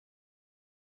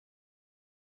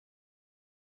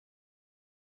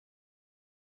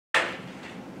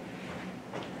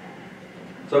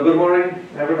So good morning,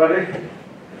 everybody.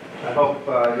 I hope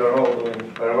you're all doing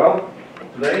very well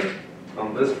today,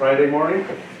 on this Friday morning.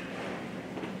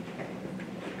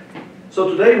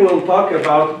 So today we'll talk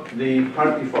about the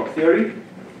Hartree-Fock theory.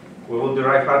 We will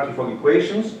derive Hartree-Fock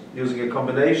equations using a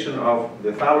combination of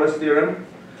the Thouless theorem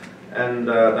and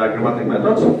diagrammatic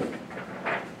methods.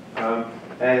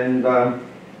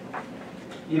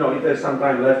 You know, if there's some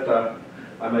time left,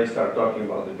 I may start talking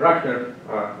about the Bruckner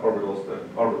orbitals, the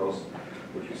orbitals,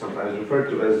 which we sometimes refer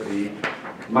to as the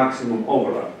maximum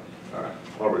overlap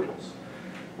orbitals.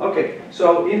 Okay,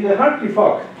 so in the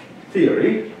Hartree-Fock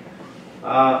theory,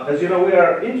 as you know, we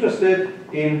are interested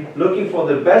in looking for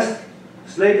the best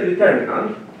Slater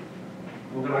determinant.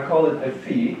 We're going to call it a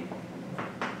phi.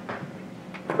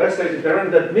 Best Slater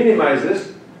determinant that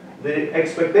minimizes the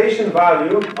expectation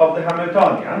value of the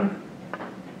Hamiltonian,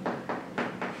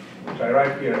 which I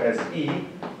write here as E,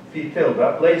 phi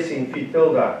tilde, placing phi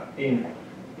tilde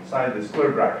inside the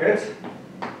square brackets.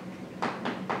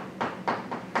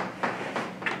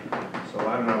 So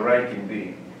I'm now writing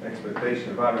the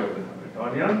expectation value of the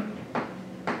Hamiltonian.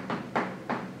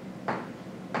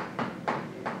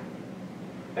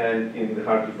 And in the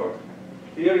Hartree-Fock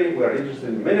theory, we are interested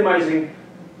in minimizing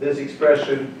this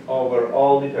expression over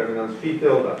all determinants phi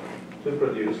tilde to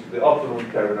produce the optimum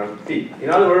determinant phi. In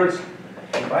other words,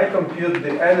 if I compute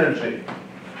the energy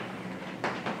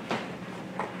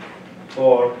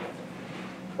or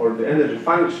the energy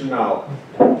functional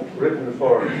written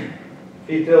for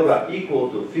phi tilde equal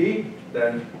to phi,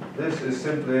 then this is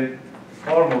simply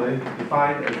formally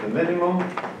defined as the minimum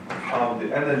of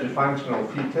the energy functional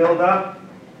phi tilde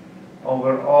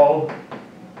over all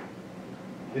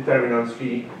determinants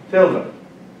phi tilde.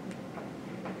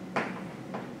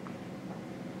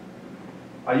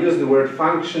 I use the word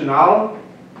functional.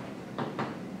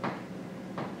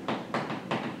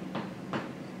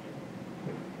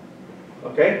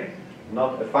 Okay,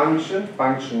 not a function,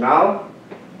 functional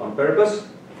on purpose.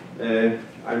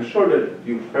 I'm sure that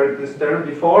you've heard this term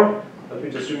before. Let me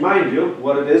just remind you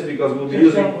what it is, because we'll be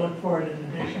using. Don't look for it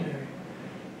in the dictionary.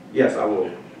 Yes, I will.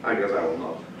 I guess I will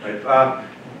not.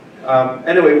 Right?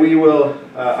 Anyway, we will.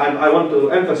 I want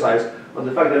to emphasize on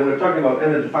the fact that we're talking about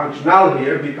energy functional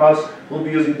here, because we'll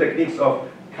be using techniques of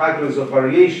calculus of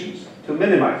variations to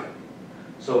minimize it.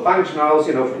 So functionals,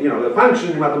 you know, the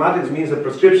function in mathematics means a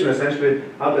prescription, essentially,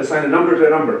 how to assign a number to a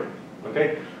number.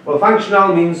 Okay. Well,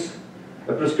 functional means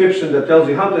a prescription that tells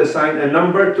you how to assign a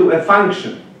number to a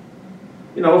function.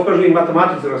 You know, of course, in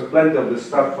mathematics there is plenty of this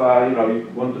stuff. You know, you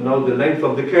want to know the length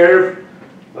of the curve.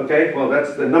 Okay, well,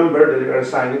 that's the number that you are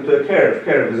assigning to a curve.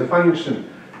 Curve is a function,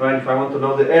 right? If I want to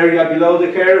know the area below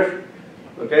the curve,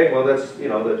 okay, well, that's, you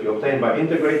know, that you obtain by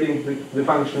integrating the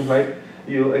function, right?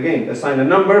 You again assign a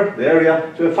number, the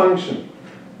area, to a function.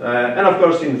 And of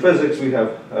course, in physics we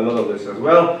have a lot of this as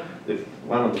well.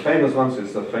 One of the famous ones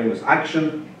is the famous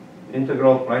action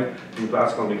integral, right? In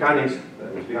classical mechanics,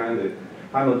 that is behind the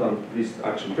Hamilton least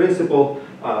action principle.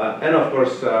 And of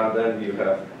course, then you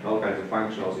have all kinds of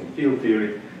functionals in field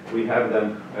theory. We have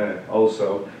them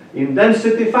also in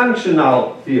density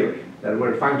functional theory. That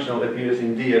word functional appears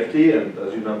in DFT, and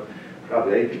as you know,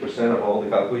 probably 80% of all the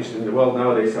calculations in the world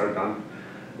nowadays are done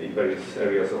in various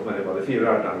areas of mathematical theory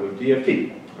are done with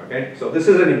DFT. Okay, so this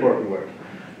is an important word.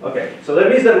 Okay, so that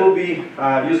means that we'll be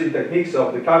using techniques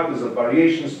of the calculus of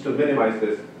variations to minimize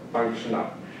this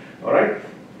functional. All right.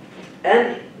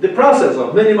 And the process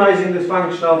of minimizing this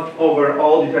functional over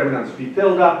all determinants phi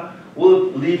tilde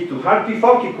will lead to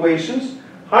Hartree-Fock equations.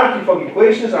 Hartree-Fock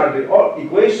equations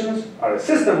are a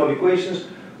system of equations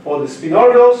for the spin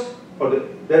orbitals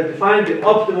that define the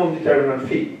optimum determinant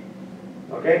phi.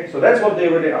 Okay, so that's what they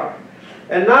really are.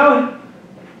 And now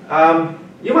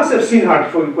you must have seen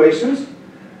Hartree-Fock equations,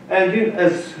 and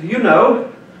as you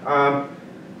know,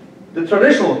 the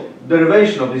traditional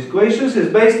derivation of these equations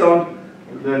is based on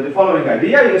the following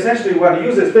idea. You essentially, one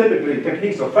uses typically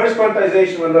techniques of first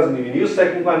quantization. One doesn't even use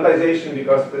second quantization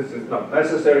because this is not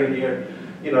necessary here.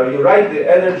 You know, you write the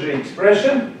energy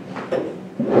expression,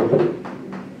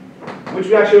 which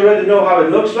we actually already know how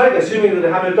it looks like, assuming that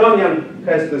the Hamiltonian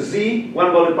has the z,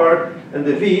 one body part, and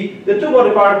the v, the two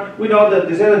body part. We know that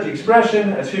this energy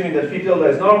expression, assuming that phi tilde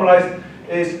is normalized,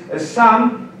 is a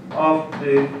sum of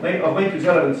matrix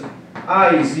elements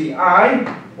I, z, I,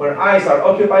 where i's are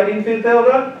occupied in phi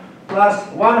tilde, plus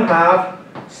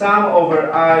 1/2 sum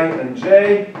over I and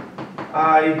j,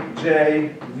 I,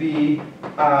 j, v,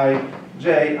 I,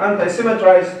 j,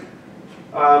 anti-symmetrized,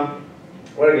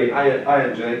 where again I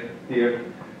and j here,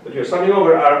 that you're summing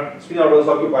over are spin orbitals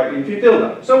occupied in phi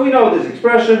tilde. So we know this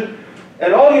expression,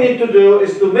 and all you need to do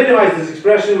is to minimize this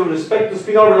expression with respect to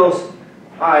spin orbitals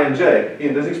I and j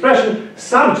in this expression,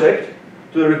 subject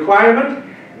to the requirement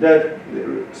that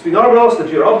spin orbitals that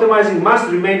you're optimizing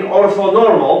must remain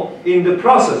orthonormal in the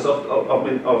process of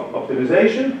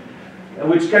optimization,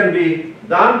 which can be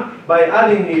done by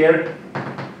adding here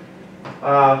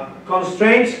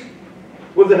constraints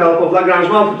with the help of Lagrange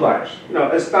multipliers. You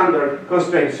know, a standard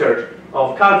constraint search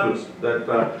of calculus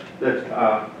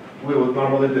that we would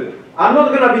normally do. I'm not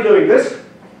going to be doing this.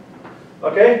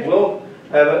 Okay,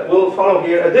 we'll follow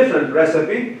here a different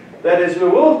recipe. That is, we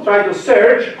will try to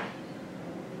search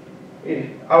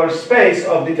in our space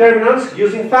of determinants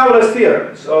using Thouless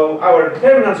theorem. So our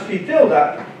determinants phi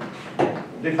tilde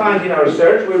defined in our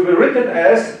search will be written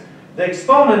as the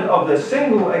exponent of the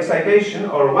single excitation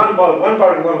or one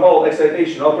particle one whole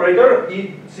excitation operator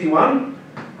EC1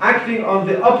 acting on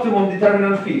the optimum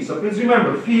determinant phi. So please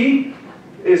remember, phi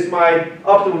is my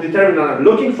optimum determinant I'm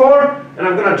looking for, and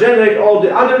I'm going to generate all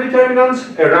the other determinants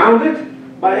around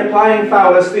it by applying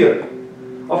Thouless theorem.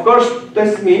 Of course,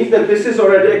 this means that this is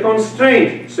already a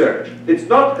constraint search. It's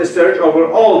not a search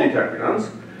over all determinants,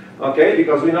 okay?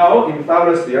 Because we know in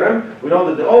Thouless theorem, we know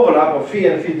that the overlap of phi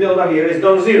and phi tilde here is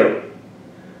non-zero.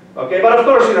 Okay, but of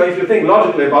course, you know, if you think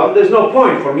logically about it, there's no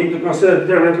point for me to consider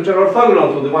determinants which are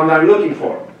orthogonal to the one I'm looking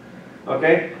for.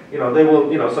 Okay, you know, they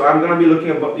will, you know, so I'm going to be looking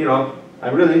at, you know,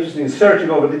 I'm really interested in searching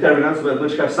over determinants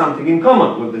which have something in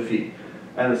common with the phi,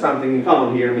 and something in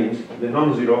common here means the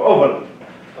non-zero overlap.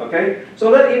 Okay,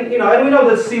 so that you know, and we know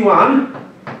that C1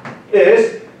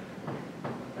 is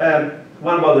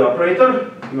one body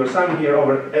operator. You are summing here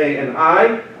over A and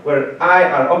I, where I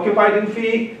are occupied in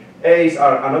phi, A's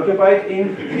are unoccupied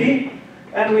in phi,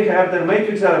 and we have the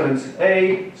matrix elements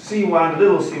A, C1,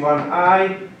 little c1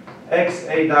 I, X,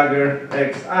 A dagger,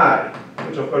 X, I,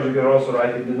 which of course you can also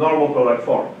write in the normal product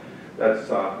form. That's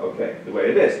okay, the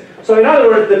way it is. So in other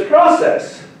words, the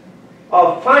process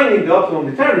of finding the optimum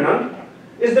determinant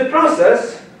is the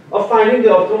process of finding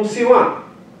the optimum C1,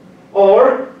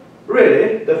 or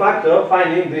really de facto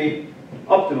finding the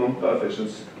optimum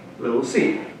coefficients little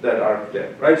c that are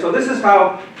there, right? So this is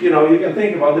how, you know, you can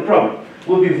think about the problem.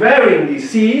 We'll be varying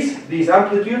these c's, these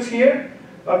amplitudes here,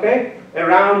 okay,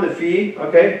 around the phi,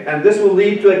 okay, and this will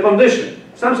lead to a condition,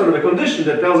 some sort of a condition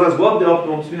that tells us what the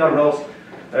optimum spin orbitals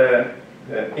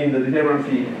in the determinant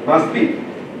phi must be.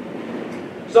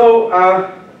 So,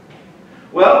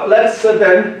 well, let's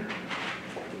then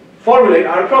formulate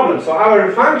our problem. So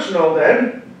our functional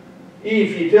then, E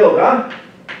phi tilde, I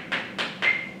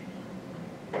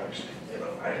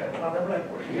have another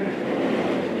blackboard here.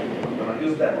 I'm going to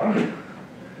use that one.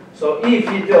 So E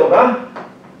phi tilde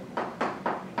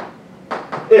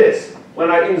is, when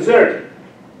I insert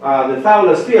the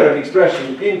Thouless theorem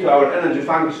expression into our energy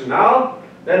functional,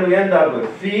 then we end up with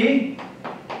phi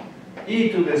e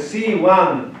to the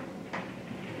c1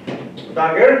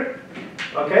 dagger,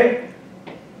 okay?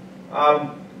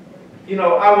 You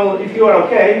know, I will, if you are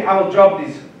okay, I will drop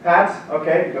these hats,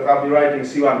 okay? Because I'll be writing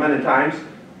C1 many times.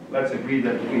 Let's agree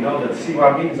that we know that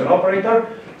C1 means an operator.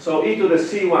 So e to the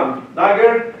c1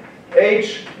 dagger,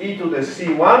 h e to the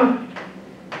c1.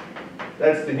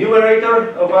 That's the numerator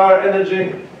of our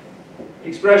energy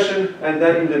expression. And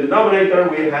then in the denominator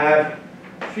we have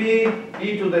phi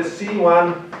e to the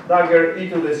c1 dagger e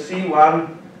to the c1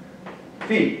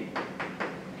 phi.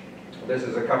 This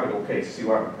is a capital case,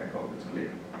 C1, I hope it's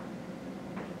clear.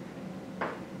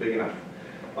 Big enough.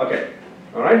 Okay,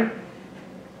 all right?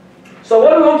 So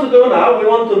what we want to do now, we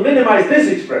want to minimize this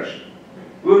expression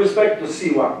with respect to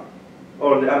C1,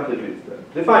 or the amplitude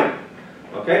defined.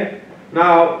 Okay?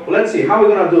 Now, let's see, how are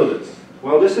we going to do this?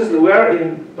 Well, this is,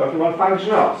 we're talking about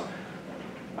functionals.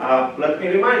 Let me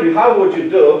remind you, how would you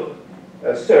do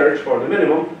a search for the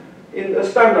minimum in a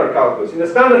standard calculus? In the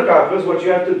standard calculus, what you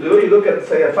have to do, you look at,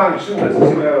 say, a function. Let's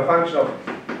assume we have a function of,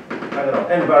 I don't know,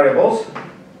 n variables.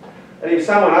 And if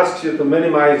someone asks you to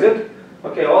minimize it,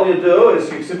 okay, all you do is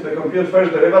you simply compute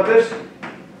first derivatives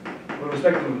with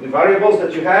respect to the variables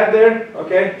that you have there,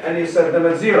 okay, and you set them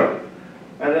at 0.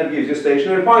 And that gives you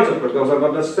stationary points, of course. Those are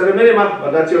not necessarily minima, but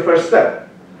that's your first step,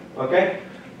 okay?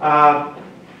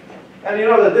 And you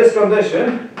know that this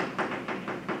condition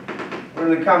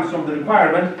really comes from the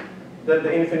requirement that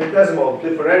the infinitesimal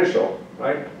differential,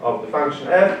 right, of the function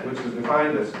f, which is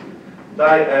defined as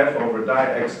di f over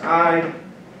di xi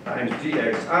times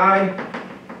gxi,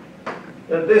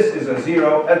 that this is a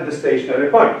 0 at the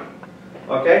stationary point.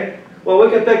 Okay? Well,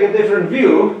 we can take a different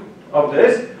view of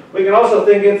this. We can also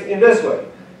think it in this way.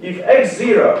 If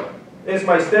x0 is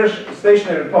my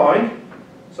stationary point,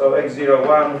 so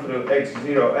x01 through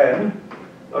x0n,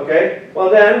 okay,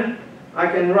 well then I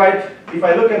can write, if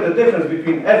I look at the difference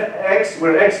between fx,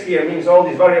 where x here means all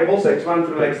these variables, x1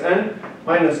 through xn,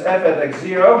 minus f at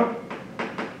x0,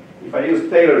 if I use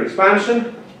Taylor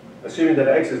expansion, assuming that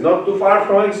x is not too far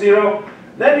from x0,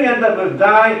 then you end up with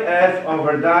di f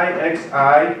over di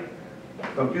xi,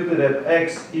 computed at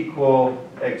x equal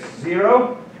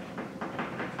x0,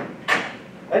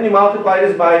 and you multiply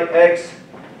this by x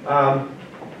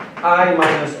I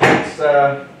minus x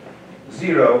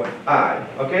 0 I.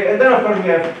 Okay, and then of course we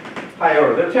have higher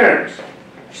order terms.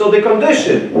 So the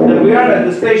condition that we are at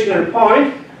the stationary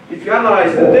point, if you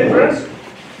analyze the difference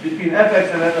between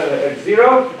fx and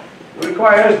fx0,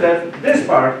 requires that this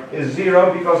part is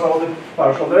 0 because all the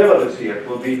partial derivatives here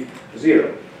will be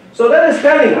 0. So that is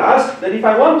telling us that if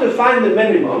I want to find the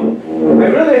minimum, I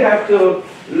really have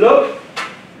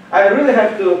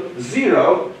to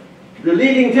zero the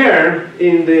leading term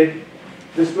in the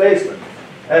displacement,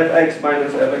 fx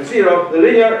minus fx0, the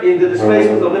linear in the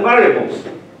displacement of the variables,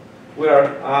 which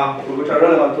are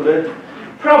relevant to the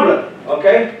problem.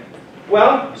 Okay?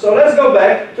 Well, so let's go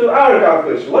back to our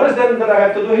calculation. What is then that I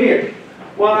have to do here?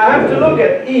 Well, I have to look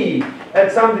at E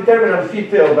at some determinant phi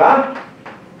tilde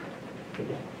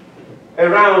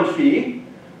around phi,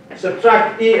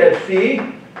 subtract E at phi,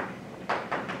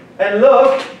 and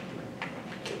look,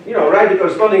 write the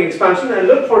corresponding expansion and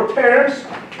look for terms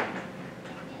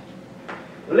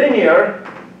linear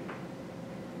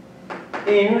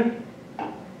in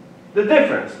the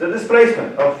difference, the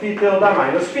displacement of phi tilde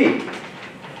minus phi.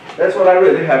 That's what I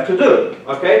really have to do,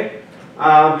 okay?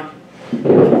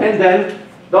 And then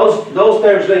those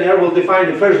terms linear will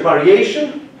define the first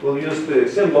variation. We'll use the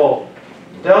symbol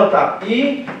delta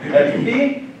E at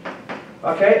phi,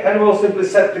 okay? And we'll simply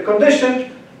set the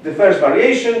condition. The first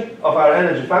variation of our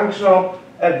energy functional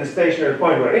at the stationary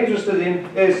point we're interested in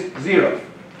is 0.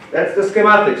 That's the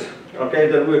schematics, okay,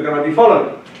 that we're going to be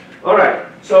following. All right,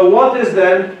 so what is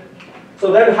then,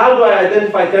 so then how do I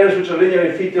identify terms which are linear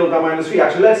in phi tilde minus phi?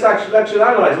 Actually, let's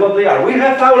analyze what they are. We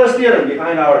have Thouless theorem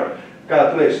behind our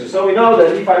calculation. So we know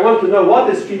that if I want to know what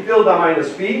is phi tilde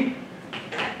minus phi,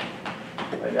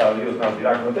 maybe I'll use now the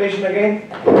Dirac notation again.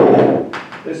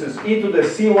 This is e to the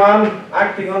c1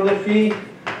 acting on the phi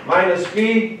minus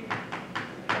phi.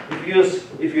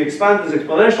 If you expand this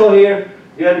exponential here,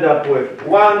 you end up with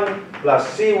 1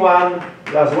 plus c1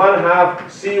 plus 1/2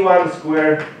 c1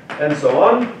 squared and so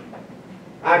on,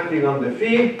 acting on the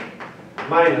phi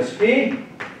minus phi.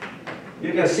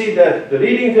 You can see that the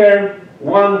leading term,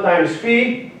 1 times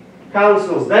phi,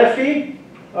 cancels that phi.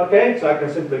 Okay, so I can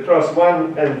simply cross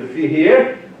 1 and the phi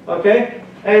here. Okay,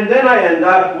 and then I end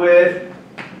up with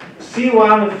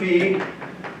c1 phi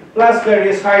plus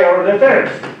various higher order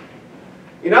terms.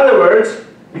 In other words,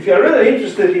 if you are really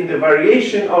interested in the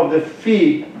variation of the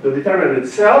phi, the determinant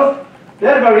itself,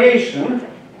 that variation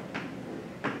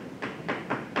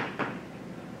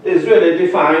is really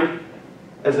defined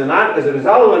as a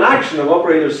result of an action of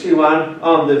operator C1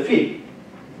 on the phi.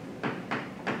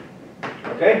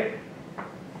 Okay?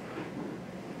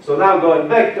 So now going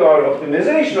back to our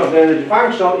optimization of the energy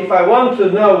functional, if I want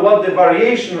to know what the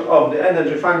variation of the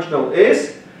energy functional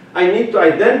is, I need to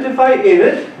identify in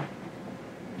it,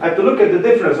 I have to look at the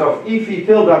difference of E phi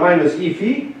tilde minus E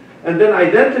phi, and then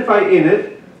identify in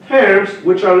it terms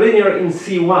which are linear in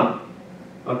C1.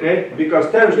 Okay?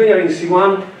 Because terms linear in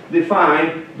C1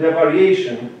 define the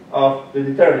variation of the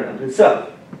determinant itself.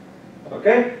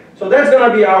 Okay? So that's going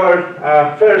to be our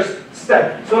first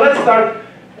step. So let's start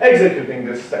executing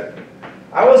this step.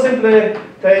 I will simply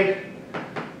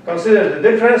consider the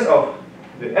difference of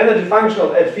the energy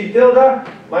functional at phi tilde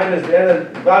minus the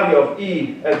value of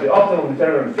E at the optimum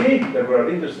determinant phi that we're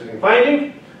interested in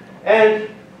finding. And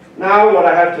now what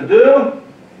I have to do,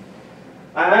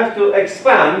 I have to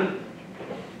expand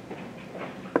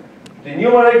the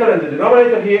numerator and the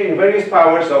denominator here in various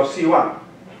powers of C1.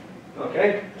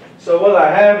 Okay? So what I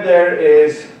have there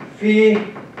is phi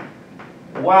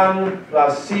 1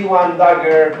 plus C1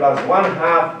 dagger plus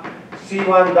 1/2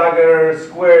 C1 dagger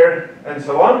squared and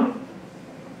so on.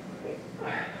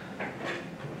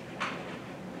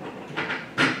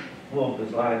 Move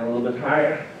this line a little bit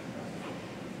higher.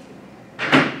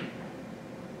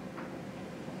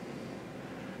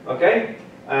 Okay,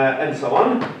 and so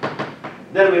on.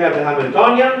 Then we have the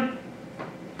Hamiltonian.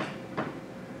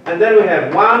 And then we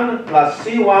have 1 plus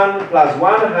C1 plus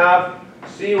 1/2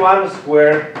 C1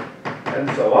 squared and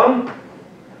so on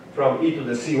from E to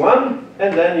the C1.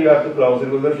 And then you have to close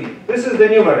it with a phi. This is the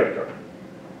numerator.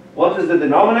 What is the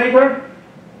denominator?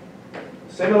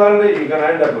 Similarly, you're going to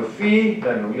end up with phi,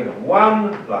 then we have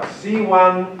 1 plus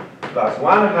C1 plus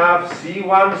 1/2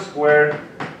 C1 squared,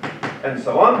 and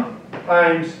so on.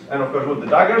 times, and of course with the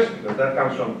daggers, because that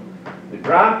comes from the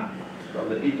graph, from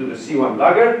the e to the c1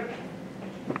 dagger.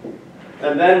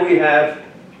 And then we have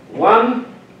 1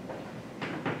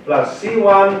 plus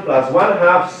c1 plus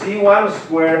 1/2 c1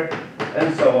 squared,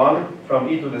 and so on, from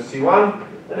e to the c1,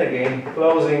 and again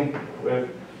closing with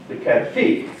the cat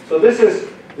phi. So this is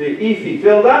the e phi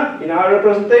tilde in our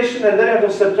representation, and then I have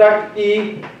to subtract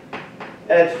e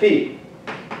at phi.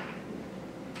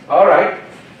 All right,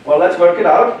 well, let's work it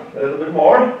out a little bit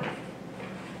more.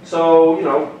 So,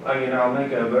 I'll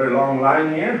make a very long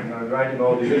line here. I'm writing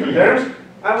all these different terms.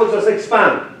 I will just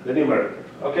expand the numerator.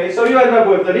 Okay, so you end up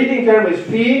with the leading term is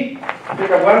phi,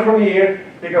 pick up one from here,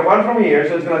 pick up one from here,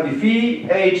 so it's going to be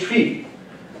phi h phi.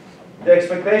 The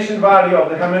expectation value of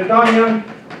the Hamiltonian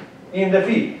in the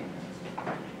phi.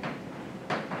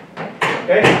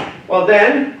 Okay, well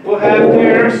then we'll have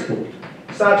terms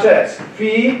such as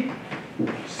phi,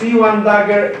 c1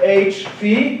 dagger h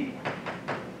phi.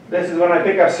 This is when I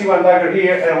pick up c1 dagger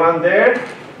here and one there,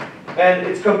 and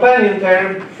its companion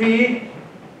term phi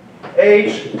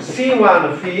h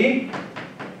c1 phi,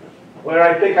 where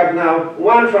I pick up now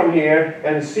one from here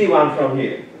and c1 from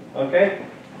here. Okay,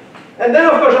 and then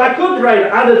of course I could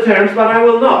write other terms, but I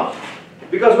will not,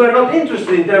 because we're not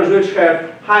interested in terms which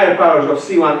have higher powers of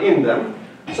c1 in them.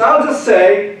 So I'll just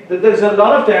say that there's a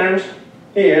lot of terms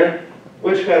here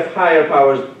which have higher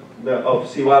powers of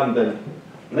c1 than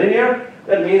linear.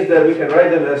 That means that we can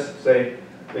write them as, say,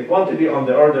 the quantity on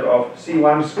the order of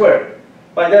c1 squared.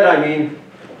 By that I mean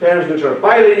terms which are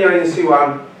bilinear in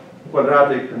c1,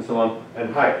 quadratic, and so on,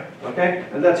 and higher. Okay?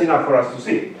 And that's enough for us to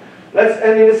see.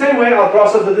 And in the same way, I'll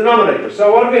process the denominator.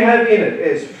 So what we have in it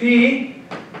is phi,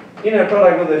 inner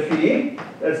product with the phi,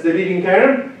 that's the leading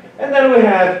term. And then we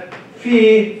have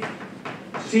phi,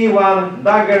 c1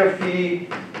 dagger phi,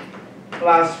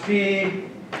 plus phi,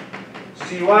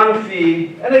 c1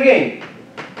 phi, and again,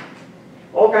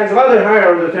 all kinds of other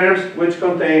higher order terms which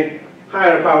contain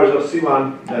higher powers of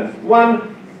c1 than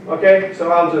 1. Okay,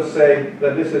 so I'll just say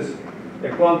that this is a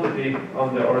quantity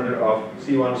on the order of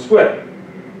c1 squared,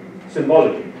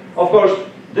 symbolically. Of course,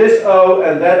 this O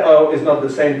and that O is not the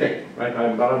same thing, right?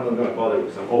 I'm not going to bother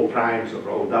with some O primes or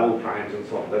O double primes and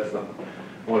so on. Let's not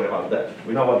worry about that.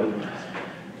 We know what it means.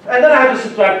 And then I have to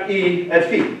subtract E at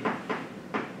phi.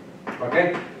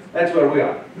 Okay, that's where we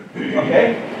are.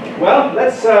 Okay, well,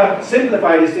 let's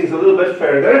simplify these things a little bit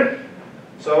further.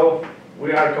 So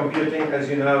we are computing, as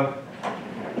you know,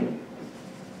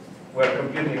 we're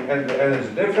computing the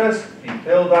energy difference, phi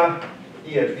tilde,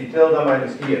 E at phi tilde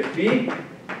minus E at phi.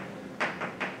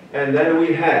 And then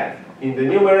we have, in the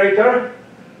numerator,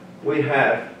 we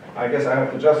have, I guess I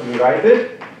have to just rewrite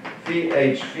it, phi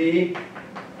h phi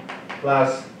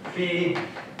plus phi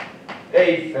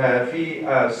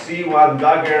c1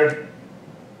 dagger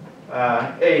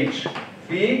h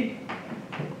phi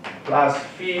plus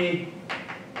phi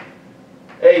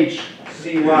h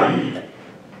c1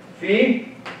 phi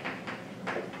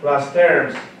plus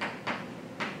terms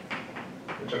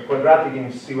which are quadratic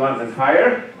in c1 and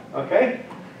higher. Okay,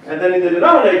 and then in the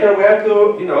denominator we have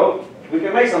to, we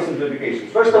can make some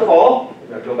simplifications. First of all,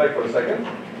 I'll go back for a second.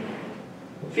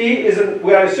 Phi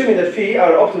we are assuming that phi,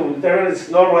 our optimum determinant, is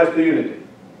normalized to unity.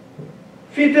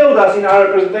 Phi tildes in our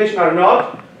representation are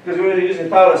not, because we're using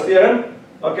Thouless theorem.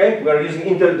 Okay, we are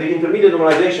using the intermediate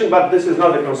normalization, but this is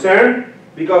not a concern,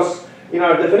 because in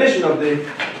our definition of the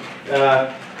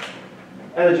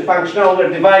energy functional, we're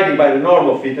dividing by the norm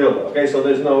of phi tilde. Okay, so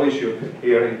there's no issue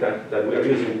here in that we are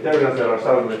using determinants that are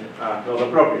suddenly not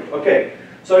appropriate. Okay,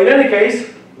 so in any case,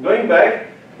 going back,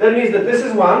 that means that this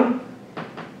is 1.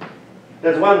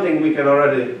 That's one thing we can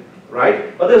already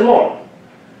write, but there's more.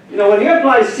 When you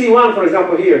apply C1, for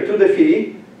example, here to the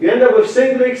phi, you end up with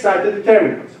singly excited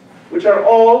determinants, which are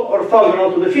all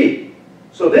orthogonal to the phi.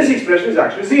 So this expression is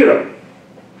actually 0.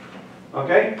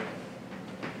 Okay?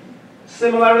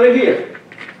 Similarly here.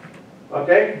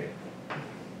 Okay?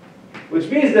 Which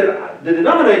means that the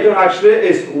denominator actually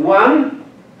is 1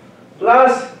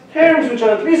 plus terms which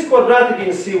are at least quadratic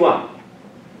in C1.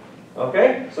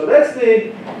 Okay, so that's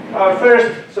our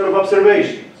first sort of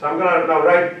observation. So I'm going to now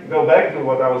go back to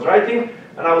what I was writing,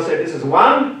 and I will say this is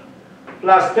 1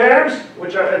 plus terms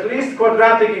which are at least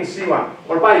quadratic in C1,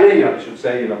 or bilinear, I should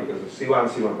say, because it's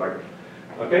C1 bracket.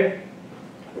 Okay,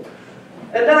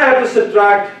 and then I have to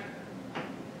subtract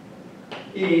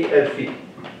E at phi.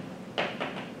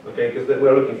 Okay, because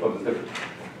we're looking for this difference.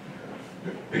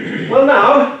 Well,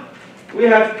 now we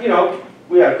have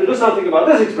to do something about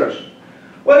this expression.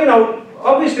 Well,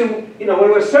 obviously, when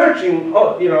we're searching,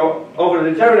 over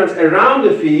the determinants around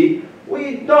the phi,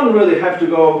 we don't really have to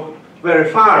go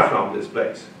very far from this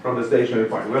place, from the stationary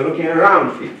point. We're looking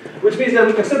around phi, which means that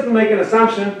we can simply make an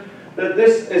assumption that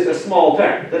this is a small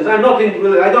term. That is, I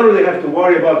don't really have to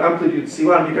worry about amplitude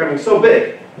C1 becoming so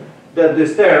big that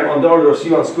this term on the order of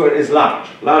C1 squared is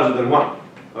larger than 1,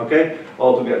 okay,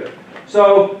 altogether.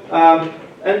 So,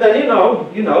 and then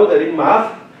you know that in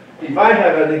math, if I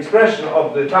have an expression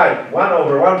of the type 1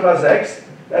 over 1 plus x,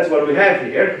 that's what we have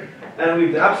here, and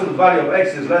if the absolute value of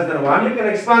x is less than 1, you can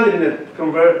expand it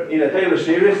in a Taylor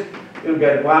series. You'll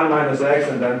get 1 minus x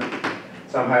and then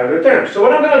some higher order terms. So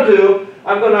what I'm going to do,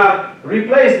 I'm going to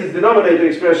replace this denominator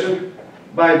expression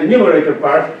by the numerator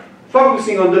part,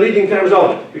 focusing on the leading terms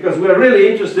only, because we're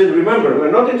really interested, remember, we're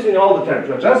not interested in all the terms,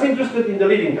 we're just interested in the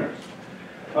leading terms.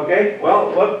 Okay,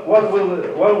 well,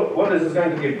 what is this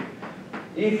going to give me?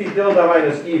 E phi tilde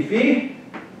minus E phi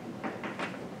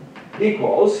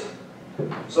equals,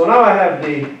 so now I have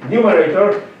the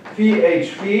numerator phi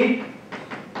h phi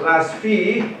plus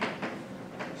phi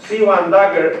C1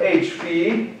 dagger h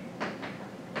phi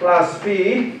plus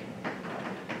phi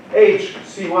h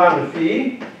C1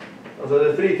 phi. Those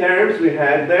are the three terms we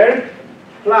had there,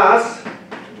 plus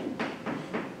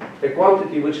a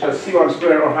quantity which has C1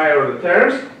 squared or higher order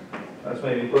terms. Let's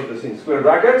maybe put this in square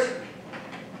brackets.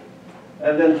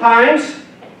 And then times,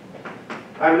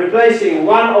 I'm replacing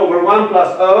 1 over 1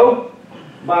 plus O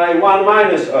by 1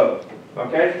 minus O.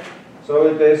 Okay? So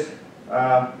it is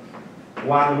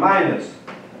 1 minus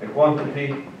a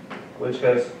quantity which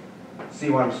has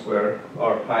C1 squared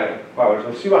or higher powers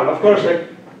of C1. Of course,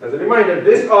 as a reminder,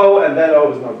 this O and that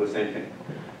O is not the same thing.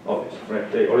 Obviously,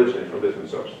 right? They originate from different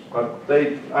sources. But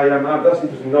I am just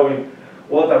interested in knowing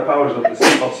what are powers of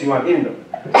C1 in them.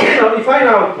 So if I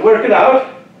now work it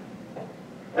out,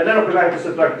 and then of course I have to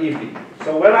subtract E phi.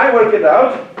 So when I work it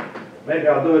out, maybe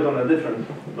I'll do it on a different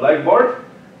blackboard.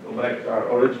 Go back to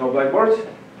our original blackboards.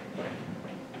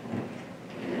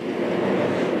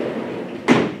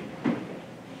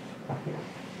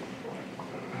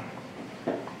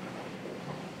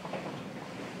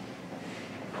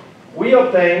 We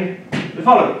obtain the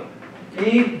following.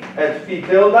 E at phi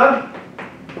tilde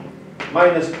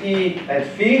minus E at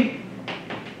phi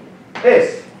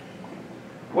is,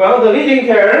 well, the leading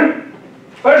term,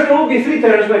 first there will be three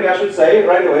terms, maybe I should say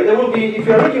right away. There will be, if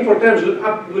you're looking for terms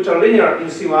which are linear in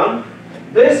C1,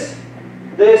 this,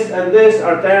 and this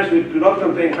are terms which do not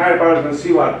contain higher powers than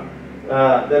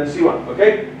C1,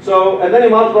 okay? So, and then you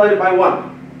multiply it by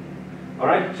 1.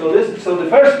 Alright, so the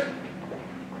first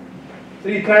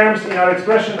three terms in our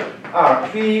expression are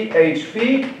phi h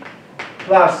phi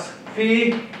plus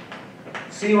phi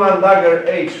C1 dagger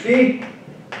h phi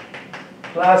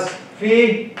plus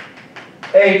phi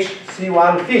h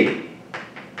C1 phi.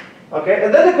 Okay,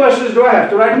 and then the question is, do I have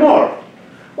to write more?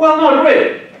 Well, not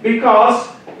really, because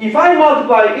if I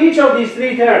multiply each of these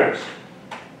three terms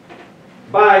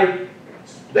by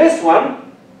this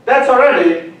one, that's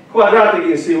already quadratic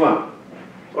in C1,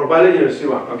 or bilinear in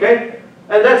C1, okay?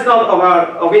 And that's not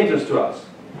of interest to us.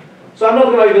 So I'm not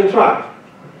going to even try.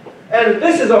 And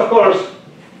this is, of course,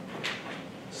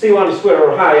 C1 squared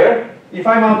or higher. If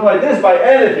I multiply this by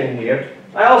anything here,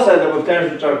 I also end up with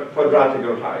terms which are quadratic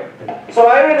or higher. So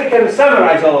I really can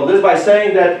summarize all of this by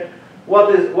saying that what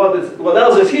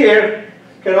else is here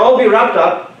can all be wrapped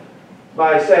up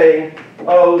by saying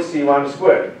O C1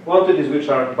 squared. Quantities which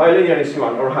are bilinear in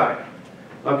C1 or higher.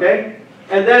 Okay?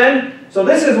 And then, so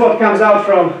this is what comes out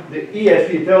from the E at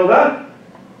phi tilde.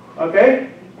 Okay?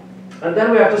 And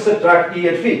then we have to subtract E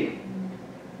at phi.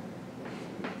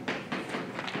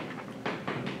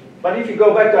 But if you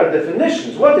go back to our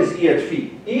definitions, what is E at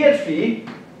phi? E at phi,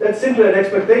 that's simply an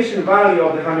expectation value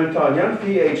of the Hamiltonian,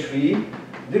 phi h phi,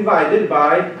 divided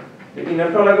by the inner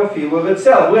product of phi with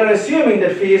itself. We are assuming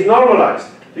that phi is normalized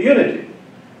to unity.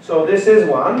 So this is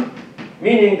 1,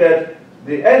 meaning that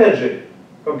the energy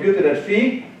computed at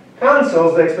phi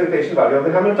cancels the expectation value of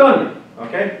the Hamiltonian.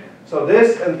 Okay? So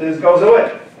this and this goes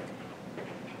away.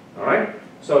 Alright?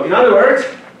 So in other words,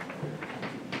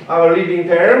 our leading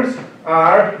terms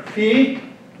are phi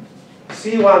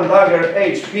C1 dagger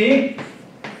h phi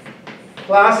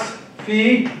plus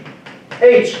phi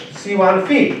h C1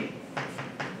 phi.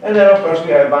 And then of course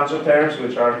we have a bunch of terms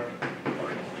which are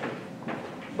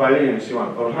bilinear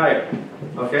C1 or higher.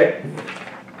 Okay?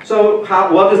 So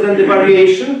what is then the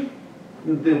variation?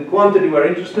 The quantity we're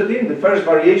interested in, the first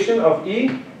variation of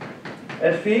E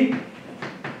at phi,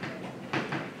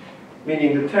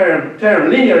 meaning the term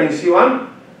linear in C1,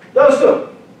 those two.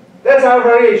 That's our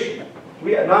variation.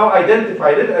 We have now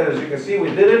identified it, and as you can see, we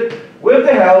did it with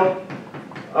the help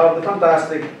of the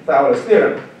fantastic Thouless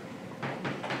theorem.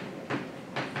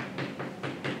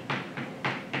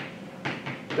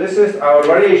 This is our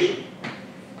variation.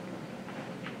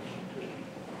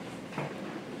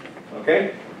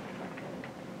 Okay?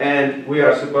 And we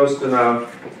are supposed to now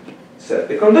set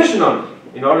the condition on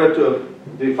it in order to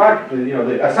the fact,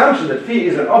 the assumption that phi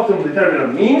is an optimal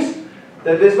determinant means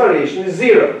that this variation is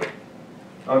 0.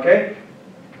 Okay?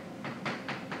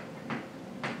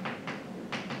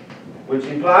 Which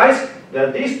implies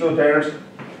that these two terms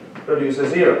produce a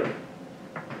 0.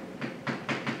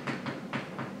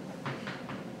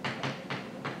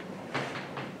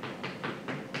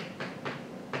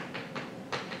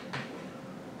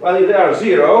 Well, if they are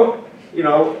 0, you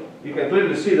can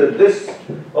clearly see that this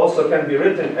also can be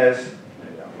written as,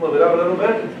 move it up a little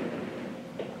bit.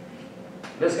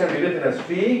 This can be written as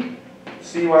phi,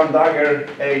 C1 dagger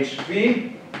H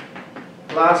phi,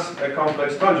 plus a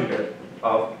complex conjugate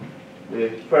of the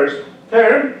first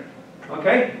term.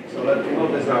 Okay, so let's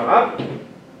move this now up.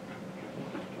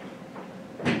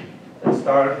 Let's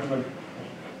start with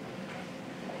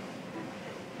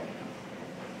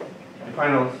the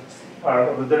final part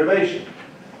of the derivation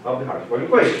of the Hartree-Fock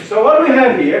equation. So what we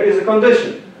have here is a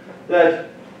condition that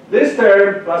this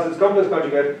term plus its complex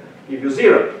conjugate give you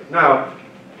 0. Now,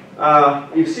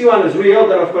 if C1 is real,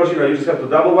 then of course you just have to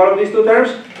double one of these two terms,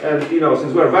 and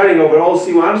since we're varying over all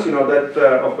C1s, that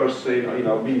of course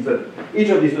means that each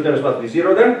of these two terms must be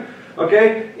 0 then.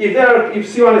 Okay, if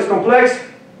C1 is complex,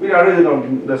 we are really not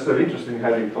necessarily interested in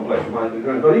having complex ones,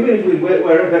 but even if we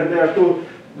were, then we have two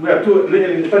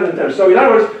linearly independent terms. So in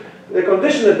other words, the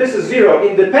condition that this is 0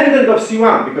 independent of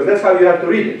C1, because that's how you have to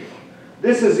read it.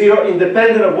 This is 0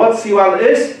 independent of what C1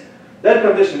 is. That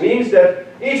condition means that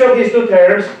each of these two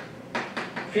terms,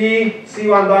 phi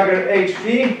C1 dagger H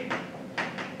phi,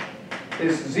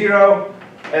 is 0,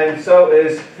 and so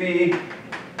is phi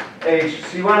H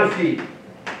C1 phi.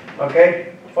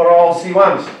 Okay, for all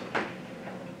C1s.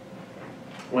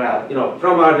 Well,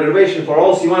 from our derivation for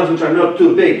all C1s which are not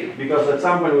too big, because at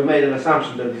some point we made an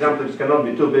assumption that these amplitudes cannot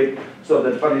be too big, so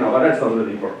that, but that's not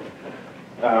really important.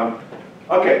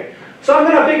 Okay, so I'm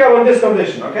going to pick up on this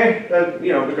condition, okay?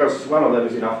 Because one of them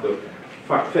is enough to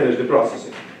finish the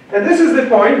processing. And this is the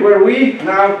point where we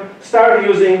now start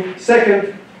using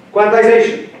second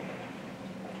quantization.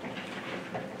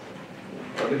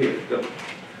 Over here, go.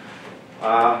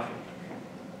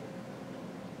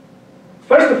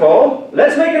 First of all,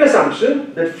 let's make an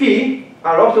assumption that phi,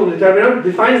 our optimal determinant,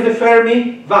 defines the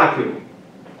Fermi vacuum.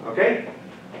 Okay?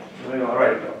 All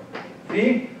right.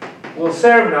 Phi will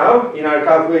serve now in our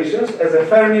calculations as a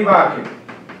Fermi vacuum.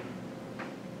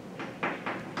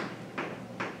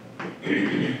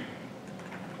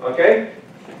 Okay?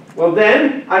 Well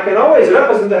then, I can always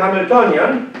represent the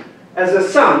Hamiltonian as a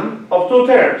sum of two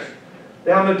terms.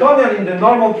 The Hamiltonian in the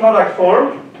normal product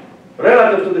form,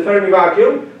 relative to the Fermi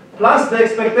vacuum, plus the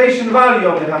expectation value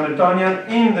of the Hamiltonian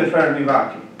in the Fermi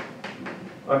vacuum.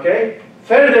 Okay?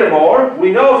 Furthermore,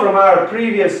 we know from our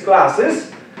previous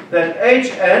classes that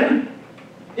Hn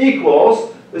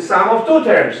equals the sum of two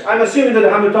terms. I'm assuming that the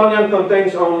Hamiltonian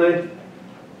contains only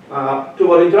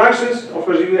two-body interactions. Of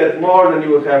course, if you had more, then you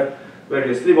would have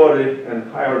various three-body and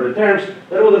higher-order terms.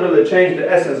 That wouldn't really change the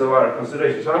essence of our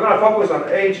consideration. So I'm going to focus on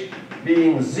H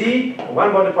being Z,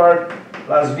 one-body part,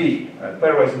 plus V, a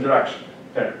pairwise interaction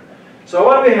term. So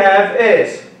what we have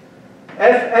is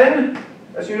Fn,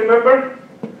 as you remember,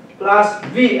 plus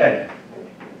Vn.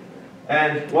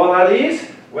 And what are these?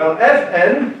 Well,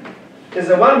 Fn is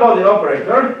a one-body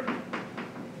operator,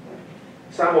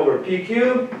 sum over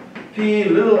PQ, P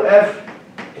little f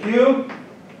q,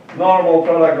 normal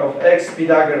product of x p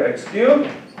dagger x cube,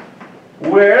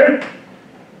 where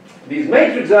these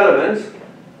matrix elements,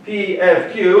 P,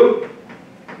 F, Q,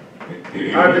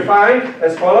 are defined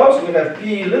as follows. We have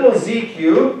P little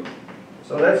zq,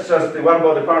 so that's just the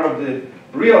one-body part of the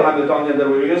real Hamiltonian that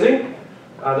we're using,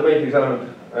 the matrix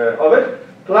element of it,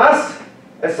 plus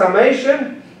a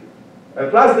summation,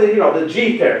 plus the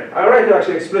g term. I write it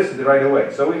actually explicitly right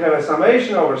away. So we have a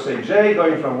summation over, say, j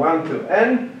going from 1 to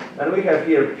n, and we have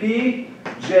here p,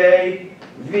 j,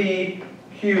 v,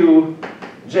 q,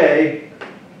 j,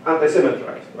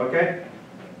 antisymmetrized. Okay?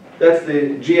 That's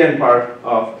the gn part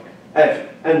of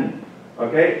Fn.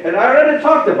 Okay? And I already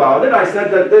talked about it. I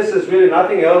said that this is really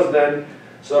nothing else than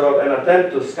sort of an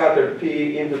attempt to scatter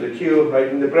P into the Q, right,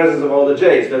 in the presence of all the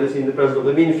J's, that is in the presence of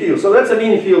the mean field. So that's a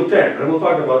mean field term, and we'll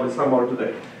talk about this some more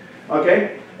today.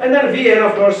 Okay? And then Vn,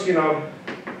 of course,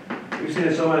 we've seen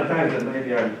it so many times that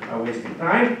maybe I'm wasting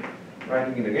time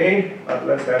writing it again, but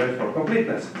let's have it for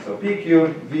completeness. So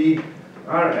PQ, V,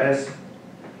 RS,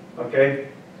 okay?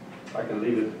 I can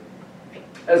leave it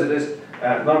as it is,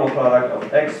 normal product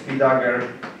of X, P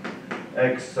dagger,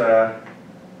 X,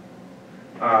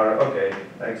 R, okay,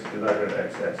 X, P dagger,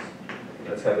 XS.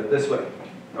 Let's have it this way.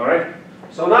 All right?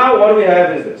 So now what we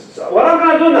have is this. So what I'm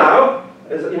going to do now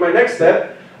is in my next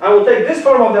step, I will take this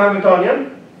form of the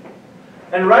Hamiltonian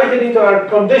and write it into our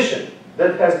condition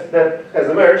that has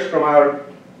emerged from our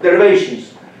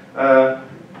derivations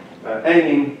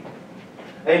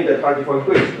aimed at Hartree-Fock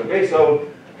equations. Okay, so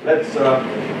let's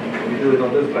do it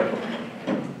on this blackboard.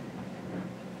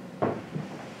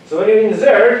 So when you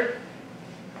insert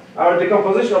our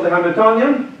decomposition of the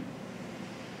Hamiltonian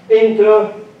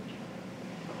into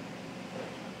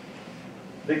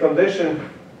the condition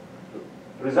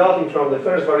resulting from the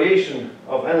first variation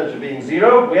of energy being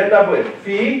 0, we end up with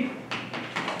phi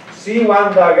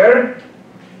C1 dagger,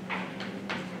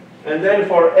 and then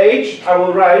for H I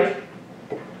will write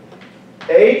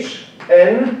H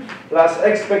n plus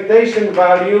expectation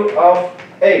value of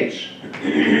H.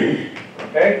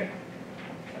 Okay?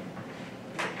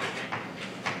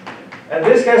 And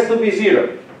this has to be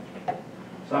 0.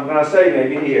 So I'm going to say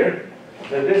maybe here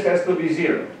that this has to be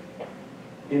 0,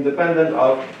 independent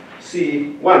of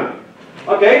C1.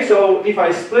 Okay, so if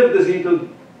I split this into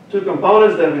two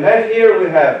components, then we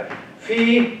have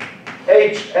phi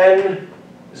Hn,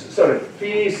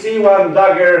 phi C1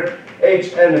 dagger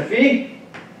Hn phi.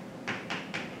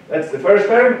 That's the first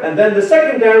term. And then the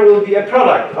second term will be a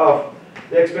product of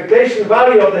the expectation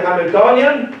value of the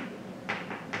Hamiltonian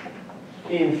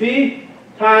in phi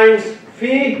times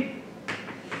phi.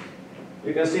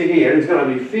 You can see here, it's going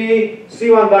to be phi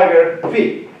C1 dagger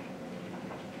phi.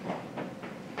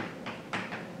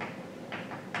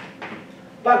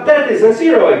 But that is a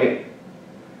 0 again,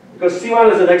 because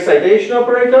C1 is an excitation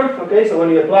operator. Okay, so when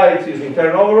you apply it using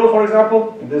turnover rule, for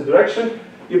example, in this direction,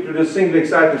 you produce singly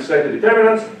excited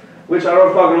determinants, which are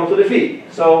orthogonal to the phi.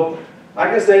 So I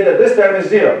can say that this term is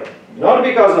 0, not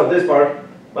because of this part,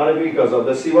 but because of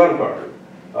the C1 part.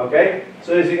 Okay,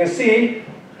 so as you can see,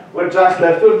 we're just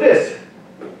left with this.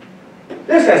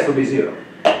 This has to be 0.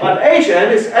 But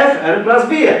Hn is Fn plus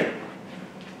Bn.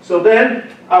 So then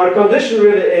our condition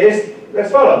really is as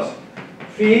follows.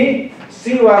 Phi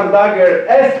C1 dagger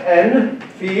Fn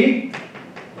phi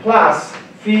plus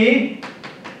phi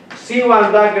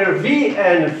C1 dagger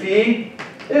Vn phi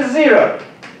is 0.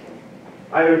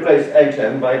 I replace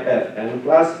Hn by Fn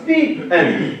plus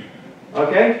Vn.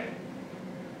 Okay?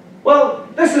 Well,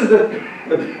 this is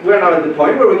we're now at the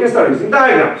point where we can start using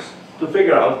diagrams to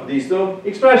figure out these two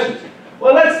expressions.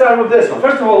 Well, let's start with this one.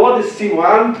 First of all, what is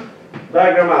C1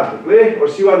 diagrammatically, or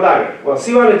C1 dagger? Well,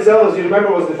 C1 itself, as you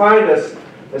remember, was defined as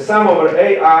the sum over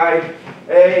AI,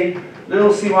 A, little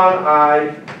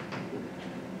C1I,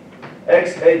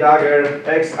 XA dagger,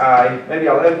 XI. Maybe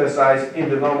I'll emphasize in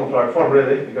the normal product form,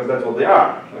 really, because that's what they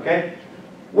are. Okay?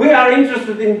 We are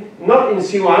interested in, not in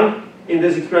C1, in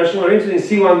this expression, we're interested in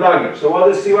C1 dagger. So what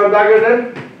is C1 dagger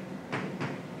then?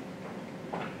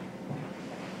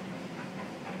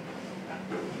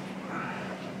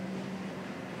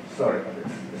 Sorry, but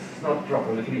this is not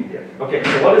properly clean yet. Okay,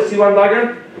 so what is C1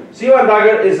 dagger? C1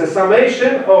 dagger is a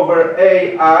summation over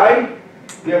AI.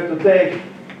 You have to take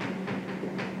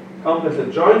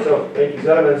composite joints of H's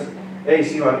elements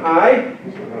AC1I.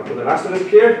 So I'm going to put an asterisk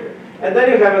here. And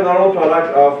then you have a normal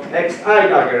product of XI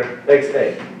dagger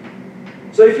XA.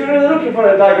 So if you're really looking for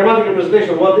a diagrammatic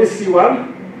representation of what is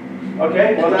C1,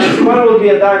 okay, well then C1 will be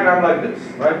a diagram like this,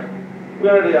 right? We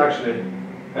already actually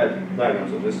had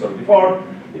diagrams of this sort before.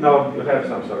 You know, you have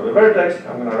some sort of a vertex.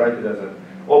 I'm going to write it as an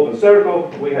open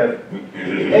circle. We have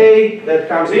A that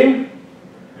comes in,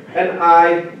 and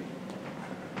I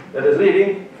that is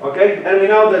leading, okay? And we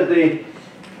know that the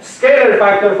scalar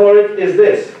factor for it is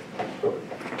this.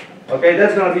 Okay,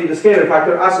 that's going to be the scalar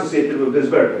factor associated with this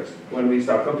vertex when we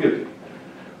start computing.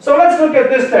 So let's look at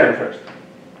this term first.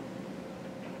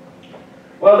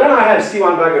 Well, then I have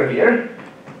C1 dagger here.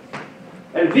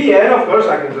 And Vn, of course,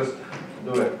 I can just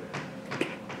do a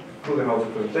fully house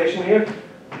representation here.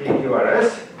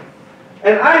 PQRS.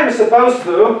 And I am supposed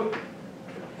to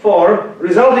form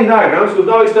resulting diagrams with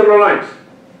no external lines,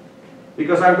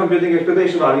 because I'm computing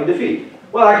expectation value in the phi.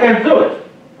 Well, I can't do it,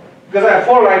 because I have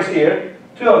 4 lines here,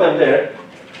 2 of them there.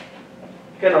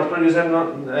 Cannot produce a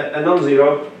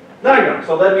non-zero diagram.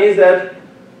 So that means that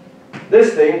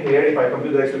this thing here, if I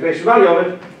compute the expectation value of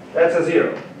it, that's a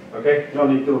 0. Okay? No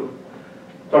need to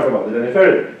talk about it any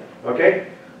further. Okay?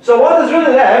 So what is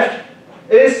really left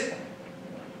is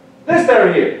this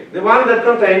term here, the one that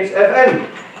contains Fn.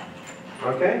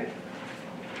 Okay?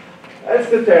 That's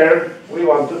the term we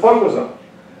want to focus on.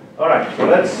 Alright, so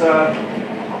let's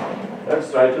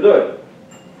try to do it.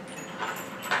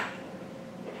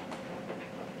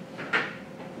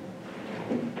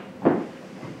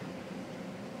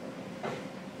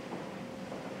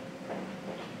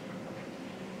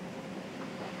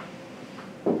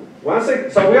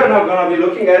 So we are now going to be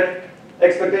looking at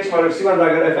expectation value of C1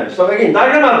 dagger Fn. So again,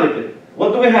 diagrammatically,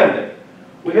 what do we have there?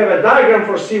 We have a diagram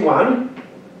for C1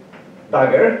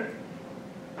 dagger.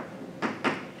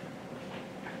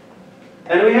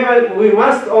 And we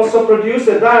must also produce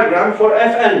a diagram for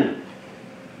Fn.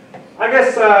 I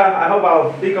guess, I hope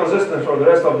I'll be consistent for the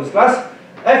rest of this class.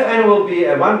 Fn will be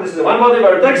this is a one-body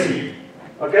vertex.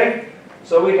 Okay?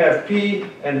 So we have P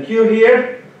and Q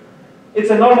here. It's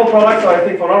a normal product, so I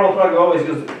think for normal product we always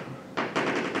use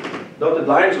dotted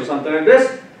lines or something like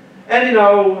this. And you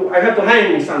know, I have to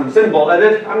hang some symbol at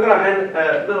it. I'm going to hang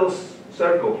a little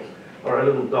circle or a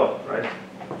little dot, right?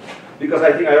 Because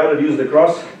I think I already used the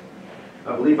cross.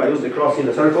 I believe I used the cross in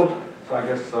the circle. So I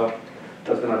guess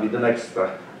that's going to be the next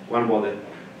one-body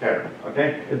pair.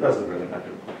 Okay? It doesn't really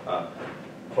matter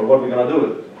for what we're going to do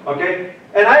with it. Okay?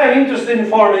 And I am interested in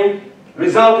forming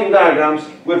resulting diagrams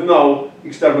with no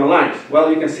external lines.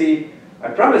 Well, you can see I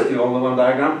promised you only one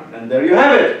diagram, and there you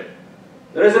have it.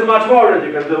 There isn't much more that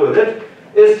you can do with it.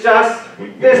 It's just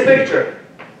this picture.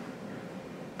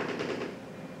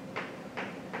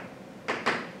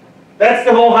 That's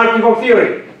the whole Hartree-Fock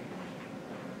theory.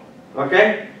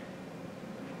 Okay?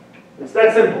 It's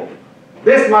that simple.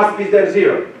 This must be then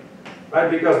 0, right?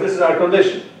 Because this is our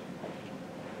condition.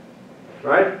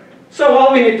 Right? So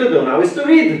all we need to do now is to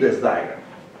read this diagram.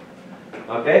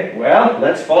 Okay? Well,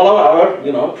 let's follow our,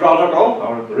 protocol,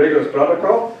 our rigorous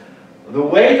protocol. The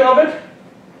weight of it,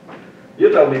 you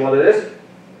tell me what it is.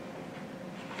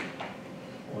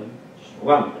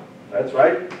 1. That's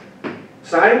right.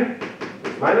 Sign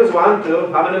is -1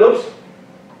 to how many loops?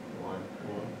 1.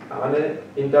 How many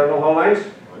internal whole lines?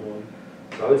 1.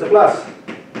 So it's a plus.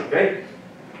 Okay?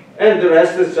 And the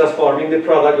rest is just forming the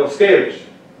product of scalars.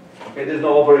 Okay, there's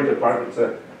no operator part,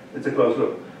 it's a closed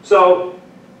loop. So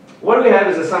what we have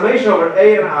is a summation over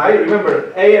A and I.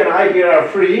 Remember, A and I here are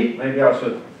free. Maybe I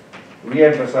should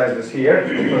re-emphasize this here,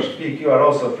 because P, Q are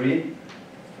also free.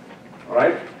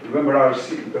 Alright? Remember our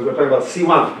C, because we're talking about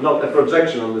C1, not a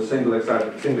projection on the single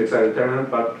excited determinant,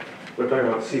 but we're talking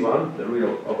about C1, the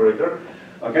real operator.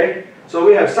 Okay? So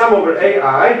we have sum over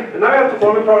AI, and now we have to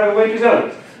form a product of matrix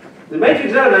elements. The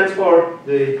matrix elements for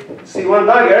the C1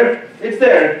 dagger, it's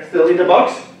there, still in the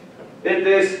box. It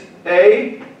is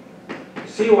A,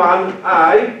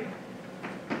 C1I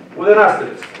with an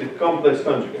asterisk, the complex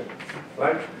conjugate.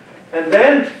 Right? And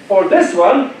then for this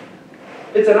one,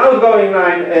 it's an outgoing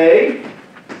line A,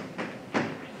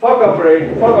 Fock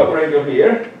operator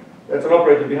here, that's an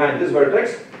operator behind this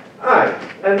vertex, I.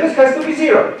 And this has to be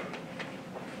 0.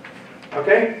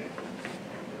 Okay?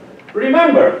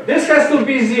 Remember, this has to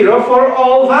be 0 for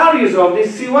all values of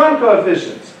these C1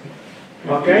 coefficients.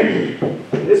 Okay?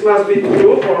 This must be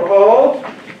true for all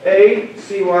A,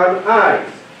 C1, I's.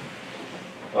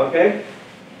 Okay?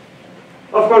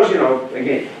 Of course,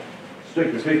 again,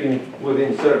 strictly speaking,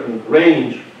 within certain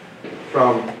range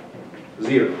from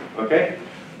 0. Okay?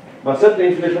 But certainly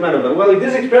infinitely many of them. Well, if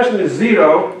this expression is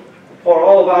 0 for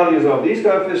all values of these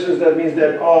coefficients, that means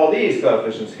that all these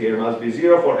coefficients here must be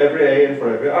 0 for every A and for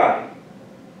every I.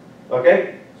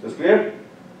 Okay? Is this clear?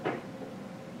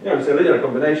 It's a linear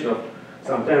combination of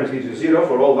some terms gives you 0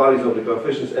 for all values of the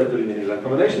coefficients entering in that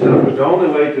combination. And the only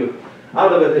way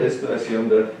out of it is to assume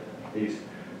that these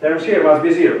terms here must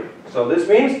be 0. So this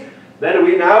means that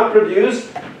we now produce,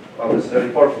 well, this is an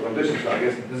important condition, so I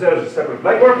guess it deserves a separate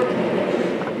blackboard.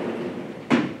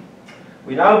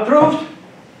 We now proved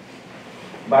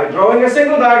by drawing a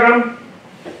single diagram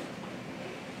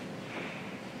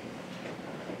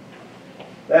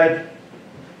that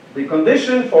the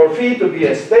condition for phi to be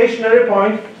a stationary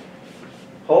point,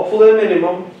 hopefully a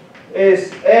minimum,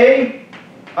 is A,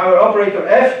 our operator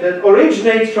F, that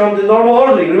originates from the normal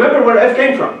ordering. Remember where F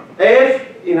came from. F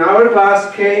in our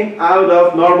class came out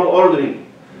of normal ordering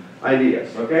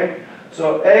ideas. Okay?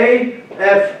 So A,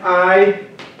 F, I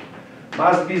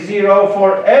must be 0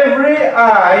 for every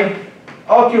I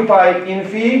occupied in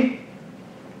phi,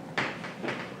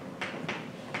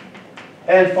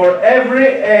 and for every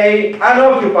A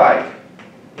unoccupied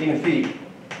in phi.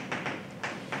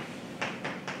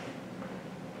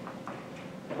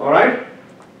 Alright?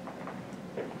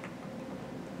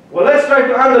 Well, let's try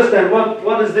to understand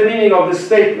what is the meaning of this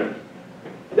statement.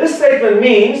 This statement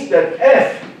means that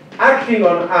F acting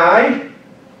on I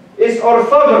is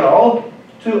orthogonal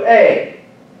to A.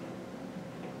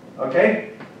 Okay?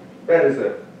 That is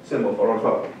a symbol for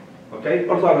orthogonal. Okay?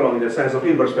 Orthogonal in the sense of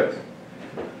Hilbert space.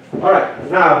 Alright,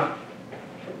 now,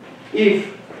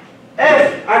 if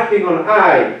F acting on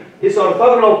I is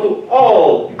orthogonal to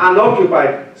all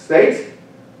unoccupied states,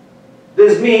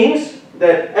 this means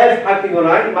that F acting on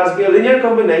I must be a linear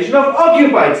combination of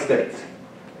occupied states.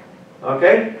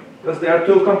 Okay? Because they are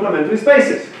two complementary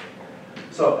spaces.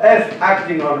 So F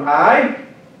acting on I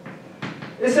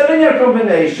is a linear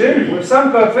combination with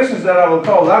some coefficients that I will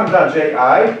call lambda Ji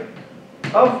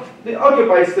of the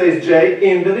occupied states J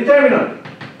in the determinant.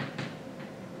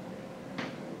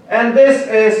 And this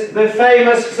is the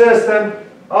famous system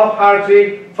of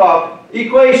Hartree-Fock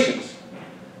equations.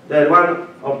 That one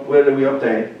of whether we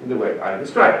obtain in the way I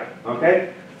described.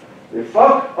 Okay? The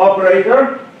Fock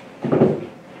operator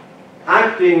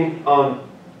acting on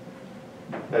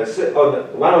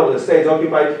one of the states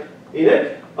occupied in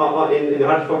it, in the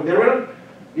Hartree-Fock determinant,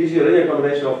 gives you a linear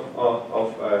combination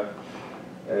of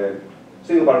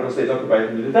single particle states occupied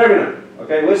in the determinant.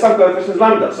 Okay, with some coefficients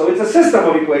lambda. So it's a system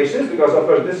of equations because of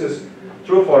course this is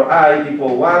true for I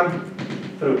equal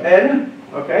 1 through n.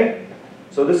 Okay,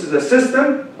 so this is a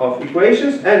system of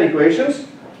equations, n equations,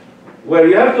 where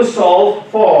you have to solve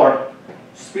for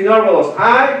spin orbitals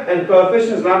I and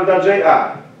coefficients lambda Ji.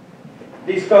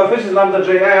 These coefficients lambda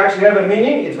Ji actually have a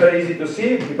meaning. It's very easy to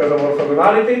see because of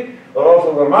orthogonality or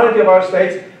orthonormality of our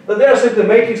states, but they are simply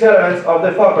matrix elements of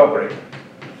the Fock operator.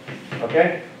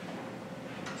 Okay?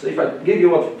 So if I give you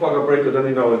what Fock operator, then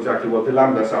you know exactly what the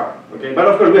lambdas are. Okay? But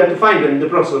of course we have to find them in the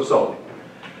process of solving.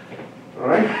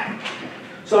 Alright?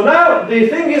 So now the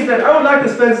thing is that I would like to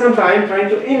spend some time trying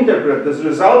to interpret this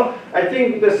result. I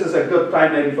think this is a good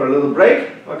time maybe for a little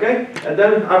break. Okay? And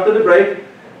then after the break,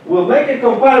 we'll make a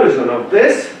comparison of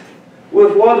this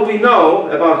with what we know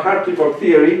about Hartree-Fock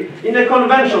theory in a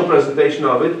conventional presentation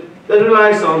of it that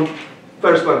relies on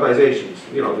first quantizations,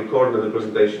 you know, the coordinate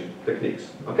representation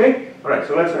techniques. Okay? Alright,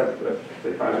 so let's have,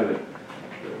 say, 5 minutes.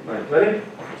 9:20.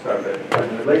 Start at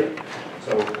 5 minutes late.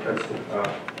 So let's,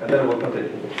 and then we'll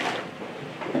continue.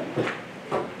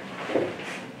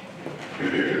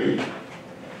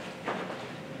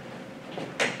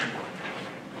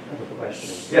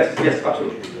 Yes, yes,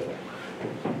 absolutely.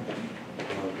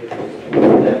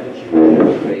 That which you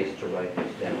just raised to write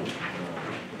this down.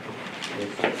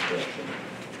 This expression.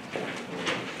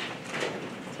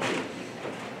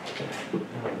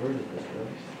 Where did this go?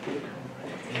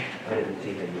 I didn't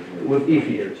see that you with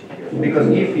Ephi. Because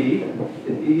Ephi,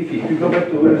 if you go back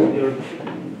to where is your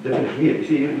definition here, you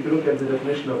see, if you look at the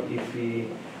definition of Ephi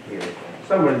here,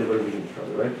 somewhere in the very beginning,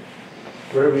 probably, right?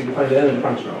 Where we define the energy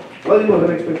functional. Well, it was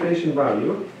an expectation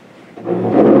value.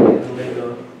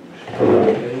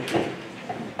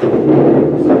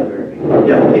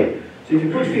 Yeah, okay. So if you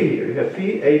put phi here, you have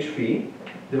phi h phi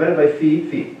divided by phi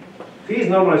phi. Phi is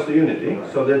normalized to unity,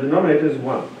 so the denominator is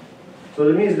 1. So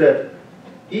that means that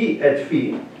E at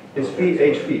phi is phi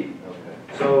h phi.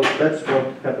 So that's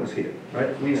what happens here,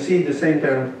 right? We see the same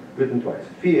term written twice.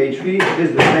 Phi h phi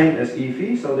is the same as E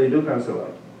phi, so they do cancel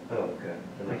out. Oh, okay.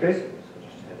 Okay?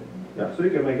 Yeah, so you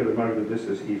can make a remark that this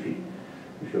is E phi,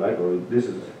 if you like, or this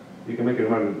is, you can make a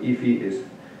remark that E phi is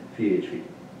phi h phi.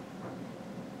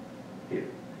 Here.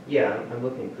 Yeah, I'm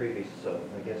looking previous, so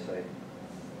I guess so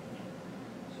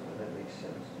that makes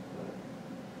sense.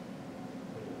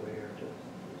 But where does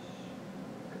this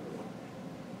go?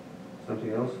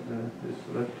 Something else is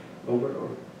left over, or?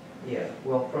 Yeah,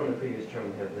 well, from the previous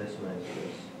term we have this minus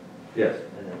this. Yes.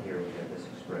 And then here we have this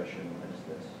expression minus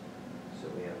this. So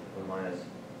we have a minus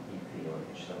EP on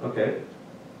each side. Okay.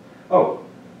 Oh.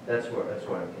 That's where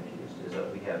I'm confused, is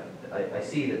that we have, I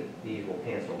see that these will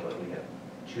cancel, but we have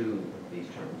two of these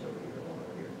terms over here, one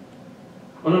over here.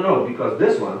 Oh, no, because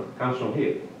this one comes from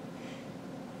here.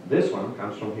 This one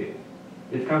comes from here.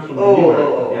 It comes from the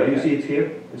numerator. Yeah, you see it's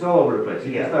here? It's all over the place.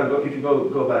 You can start if you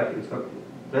go back, it's not,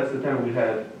 that's the term we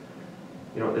had,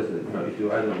 you know, if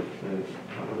you, I don't know,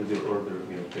 what is your order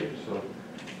of your pages? So,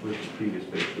 where's the previous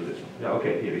page to this one? Yeah,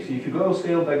 okay, here. You see, if you go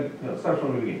scale back, start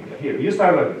from the beginning. Yeah, here, you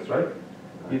start like this, right?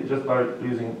 You just start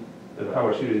using the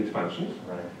power series expansions.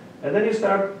 Right. And then you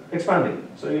start expanding.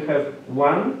 So you have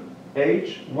 1,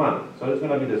 H, 1. So it's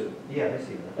going to be this one. Yeah, I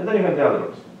see that. And then you have the other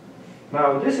ones.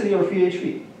 Now, this is your phi h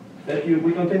phi that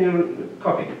we continue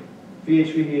copying. Phi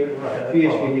h phi here, right. Phi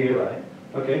h phi here. Right.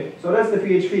 Okay, so that's the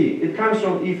phi h phi. It comes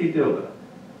from E phi tilde.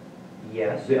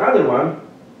 Yes. The other one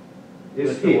is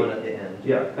with here. the one at the end.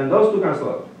 Yeah, and those two cancel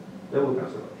out. They will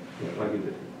cancel out, yeah, like you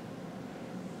did.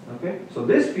 Okay, so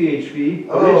this phi h phi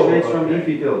originates from E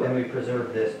phi tilde. And we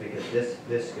preserve this because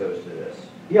this goes to this.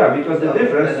 Yeah, because the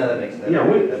difference, that makes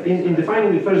sense. In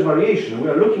defining the first variation, we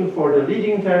are looking for the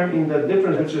leading term in the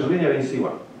difference which is linear in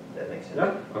C1. That makes sense.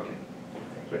 Yeah? Okay.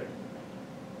 Great.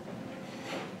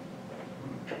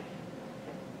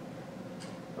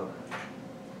 Okay.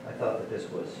 I thought that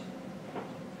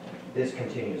this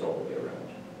continues all the way around.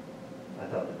 I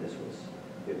thought that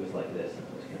it was like this. It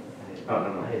was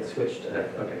no. I had switched to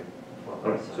Okay. well,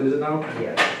 All right. So is it now?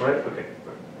 Yeah. Right? Okay.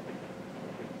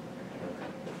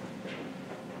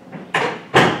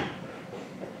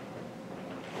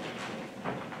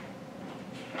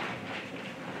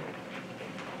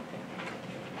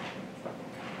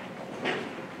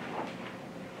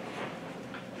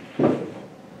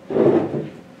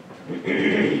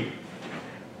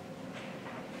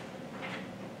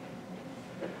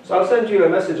 So I'll send you a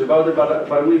message about it,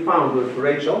 but we found with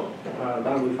Rachel,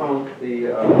 then we found the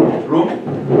room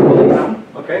for the exam,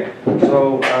 okay?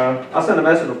 So I'll send a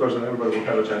message, of course, and everybody will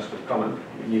have a chance to comment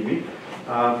if need be.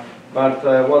 But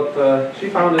what she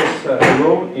found is a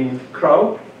room in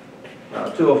Crow,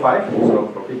 205, so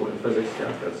for people in physics,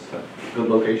 yeah, that's a good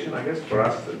location, I guess. For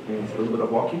us, it means a little bit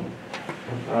of walking.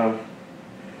 All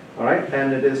right,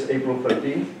 and it is April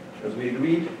 13th, as we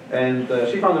agreed, and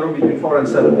she found a room between 4 and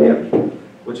 7 p.m.,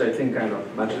 which I think kind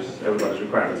of matches everybody's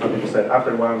requirements. Some people said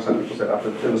after 1, some people said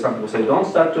after 2, some people say don't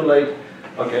start too late.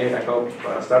 Okay, I hope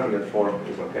starting at 4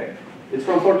 is okay. It's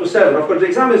from 4 to 7. Of course, the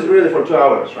exam is really for 2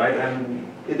 hours, right? And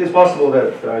it is possible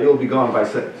that you'll be gone by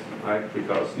 6, right?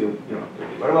 Because you'll be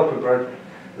very well prepared,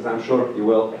 as I'm sure you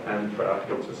will, and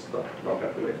you'll just not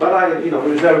have to wait. But I,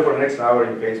 reserve it for the next hour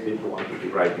in case people want to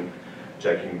keep writing,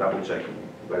 checking, double checking,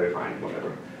 verifying,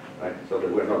 whatever, right? So that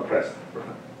we're not pressed for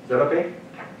that. Is that okay?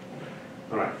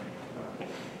 All right.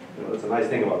 That's a nice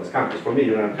thing about this campus. For me,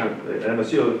 at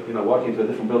MSU, walking to a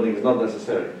different building is not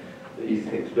necessarily the easy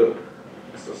thing to do.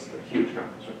 It's just a huge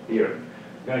campus. Right? Here,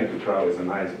 going to Crow is a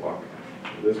nice walk.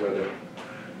 This weather,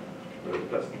 very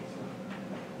pleasant.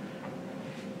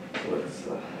 So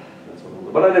that's what we'll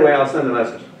do. But anyway, I'll send a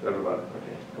message to everybody,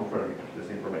 okay, confirming this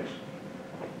information.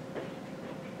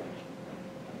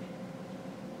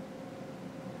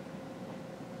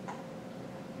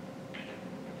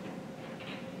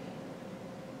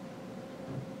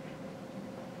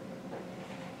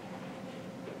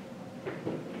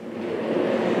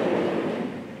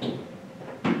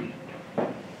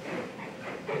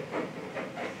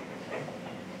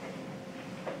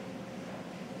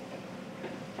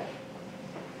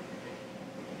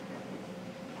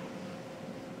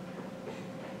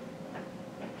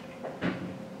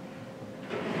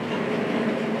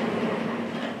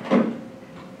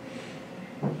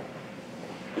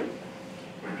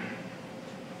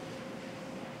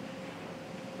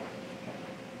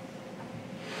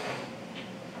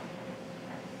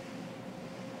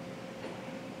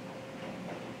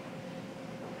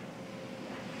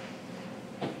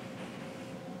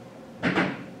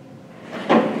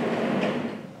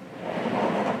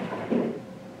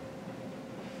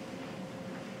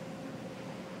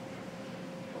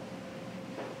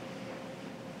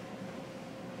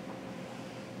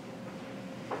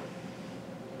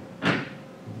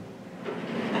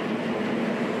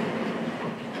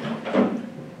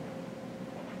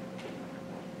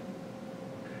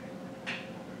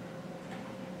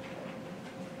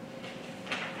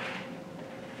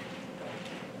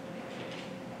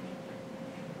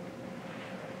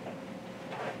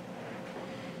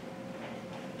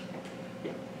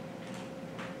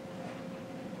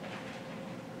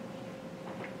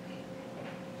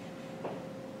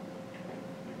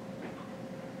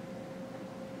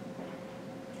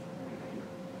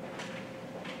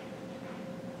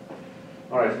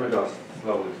 All right, so maybe I'll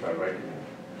slowly start writing.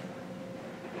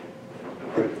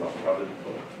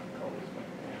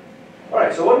 All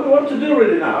right, so what we want to do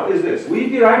really now is this. We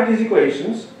derive these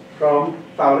equations from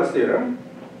Thouless theorem.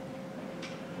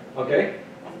 Okay?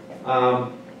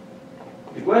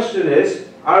 The question is,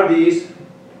 are these,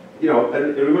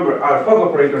 and remember our Fock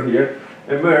operator here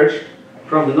emerged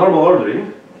from the normal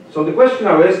ordering. So the question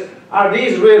now is, are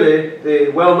these really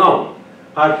the well-known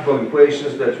Hartree-Fock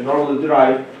equations that you normally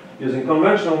derive using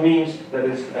conventional means, that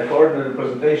is a coordinate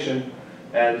representation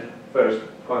and first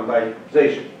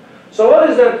quantization. So what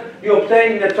is that you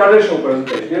obtain in a traditional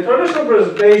presentation? In a traditional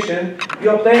presentation, you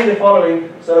obtain the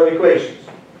following set of equations.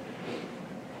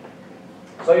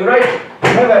 So you have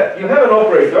an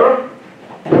operator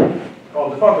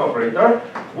called the Fock operator,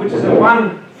 which is a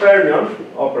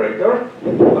one-Fermion operator.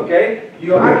 Okay,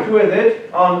 you act with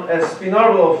it on a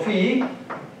spin-orbital phi.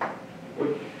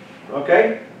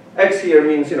 Okay. X here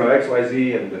means, X, Y,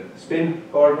 Z, and the spin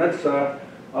coordinates of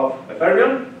a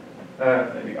fermion,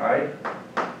 maybe I.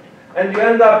 And you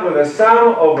end up with a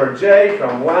sum over J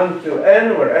from 1 to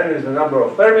N, where N is the number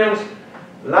of fermions,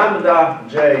 lambda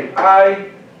Ji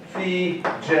phi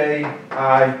Ji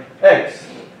X.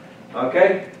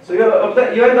 Okay? So you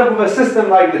end up with a system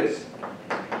like this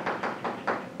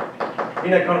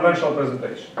in a conventional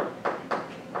presentation.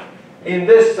 In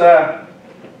this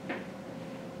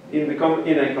in a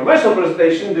conventional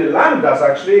presentation, the lambdas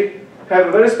actually have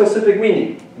a very specific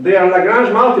meaning. They are Lagrange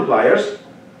multipliers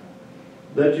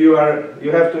that you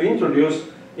have to introduce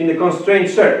in the constraint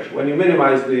search when you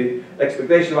minimize the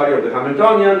expectation value of the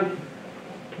Hamiltonian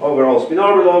over all spin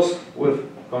orbitals with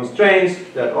constraints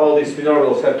that all these spin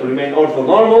orbitals have to remain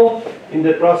orthonormal in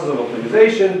the process of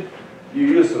optimization. You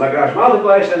use Lagrange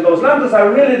multipliers, and those lambdas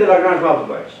are really the Lagrange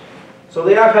multipliers. So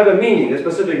they have a meaning, a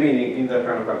specific meaning in that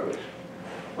kind of calculation.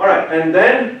 All right, and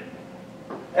then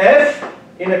F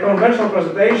in a conventional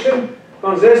presentation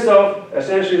consists of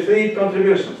essentially 3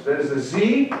 contributions. There is a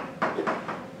Z,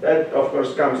 that of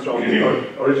course comes from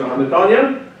the original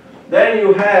Hamiltonian. Then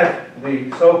you have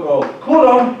the so-called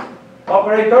Coulomb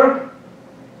operator,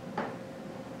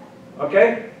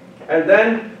 okay? And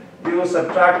then you will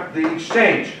subtract the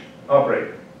exchange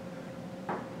operator.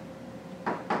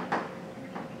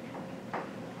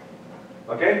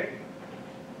 Okay?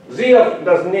 Z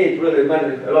doesn't need really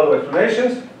a lot of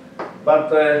explanations,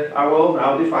 but I will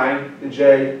now define the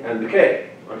J and the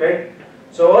K. Okay?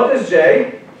 So what is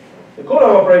J? The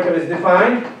Coulomb operator is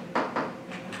defined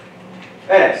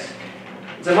as,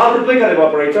 it's a multiplicative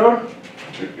operator,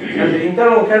 and the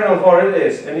internal kernel for it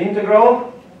is an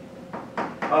integral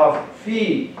of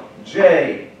phi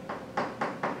j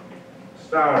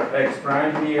star x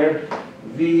prime here,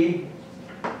 v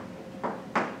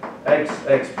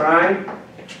x prime,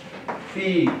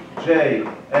 phi j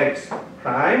x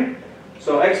prime.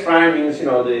 So x prime means, you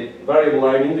know, the variable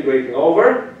I'm integrating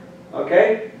over.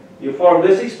 Okay? You form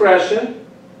this expression,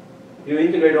 you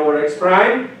integrate over x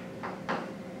prime,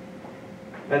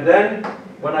 and then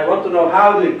when I want to know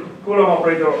how the Coulomb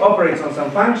operator operates on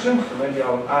some function, so maybe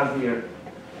I'll add here,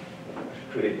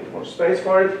 create more space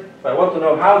for it. If I want to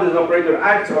know how this operator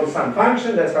acts on some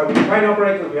function, that's how we define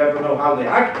operators, we have to know how they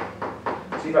act.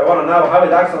 So if I want to know how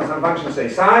it acts on some function, say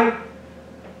psi,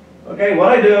 okay, what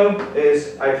I do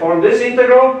is I form this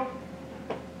integral,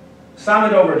 sum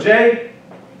it over j,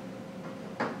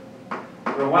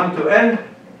 from 1 to n,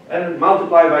 and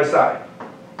multiply by psi.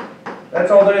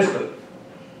 That's all there is to it.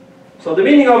 So the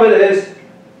meaning of it is,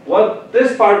 what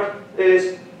this part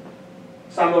is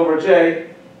sum over j.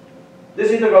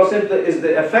 This integral simply is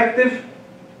the effective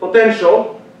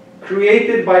potential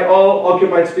created by all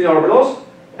occupied spin orbitals,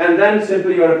 and then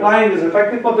simply you are applying this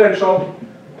effective potential,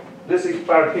 this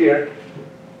part here,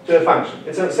 to a function.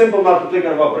 It's a simple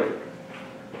multiplicative operator.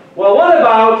 Well, what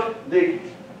about the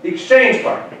exchange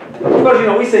part? Of course, you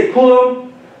know, we say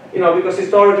Coulomb, you know, because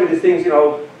historically these things, you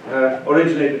know,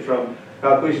 originated from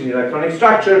calculation in electronic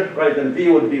structure, right? And V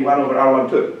would be 1 over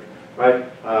R12, right?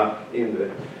 In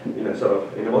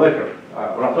a molecular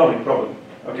or atomic problem.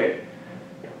 Okay.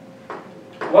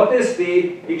 What is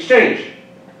the exchange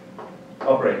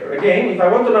operator? Again, if I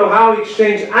want to know how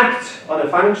exchange acts on a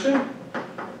function,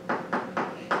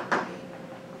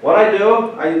 what I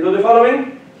do the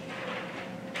following.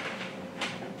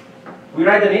 We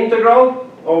write an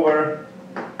integral over,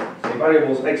 say,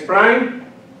 variables x prime.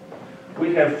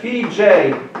 We have phi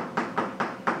j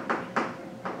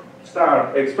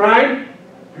star x prime.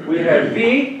 We have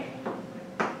v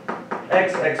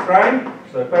x prime,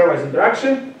 so a pairwise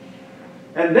interaction.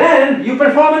 And then you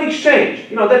perform an exchange.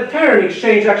 You know, that term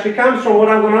exchange actually comes from what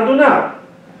I'm going to do now.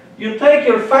 You take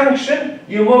your function,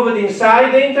 you move it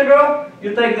inside the integral,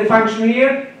 you take the function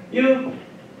here, you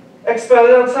expel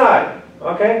it outside.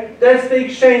 Okay? That's the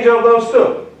exchange of those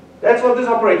two. That's what this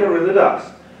operator really does.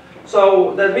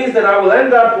 So that means that I will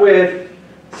end up with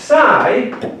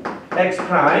psi x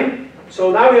prime.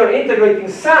 So now you're integrating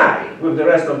psi with the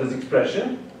rest of this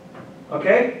expression.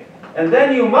 Okay? And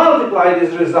then you multiply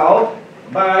this result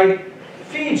by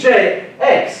phi j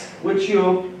x, which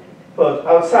you put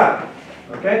outside.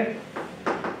 Okay?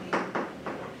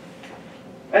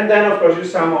 And then, of course, you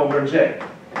sum over j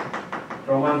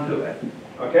from 1 to n.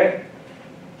 Okay?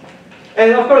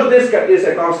 And of course, this is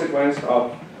a consequence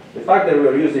of the fact that we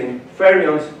are using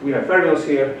fermions. We have fermions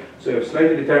here, so you have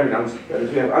slightly determinants. That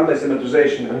is, we have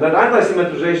anti-symmetrization, and that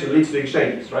anti-symmetrization leads to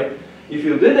exchanges, right? If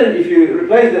you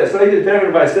replace the slightly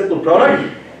determinant by a simple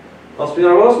product of spin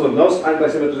orbitals with no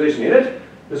anti-symmetrization in it,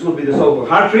 this would be the so-called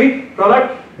Hartree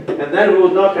product, and then we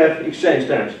would not have exchange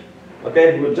terms.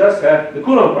 Okay, we would just have the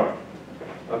Coulomb part.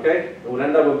 Okay, we would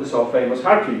end up with the so famous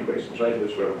Hartree equations, right,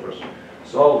 which were of course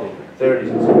solved in the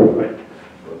 30s and so on, right,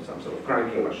 with some sort of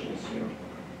cranking machines, you know,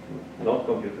 not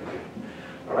computers.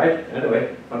 All right.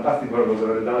 Anyway, fantastic work was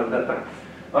already done at that time.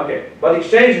 Okay, but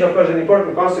exchange is of course an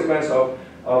important consequence of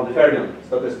the fermion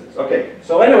statistics. Okay,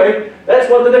 so anyway, that's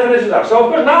what the definitions are. So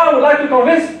of course now I would like to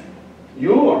convince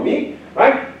you or me,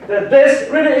 right, that this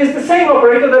really is the same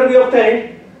operator that we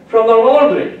obtained from normal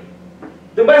ordering.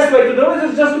 The best way to do it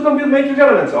is just to compute matrix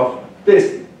elements of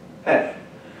this F.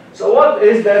 So what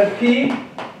is then P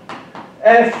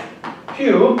F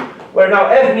Q, where now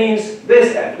F means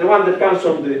this F, the one that comes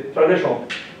from the traditional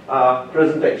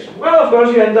presentation? Well, of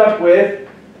course, you end up with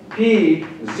P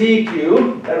Z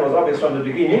Q, that was obvious from the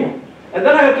beginning, and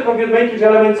then I have to compute matrix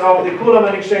elements of the Coulomb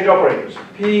and exchange operators.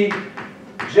 P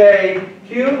J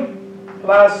Q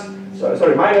plus,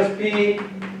 minus P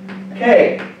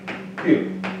K,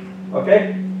 Q.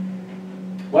 Okay?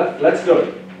 Let's do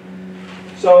it.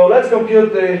 So let's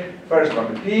compute the first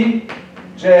one. P,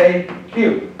 J,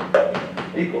 Q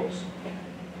equals.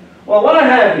 Well, what I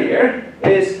have here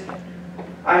is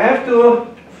I have to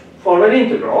form an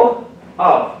integral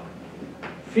of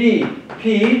phi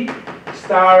P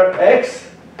star X,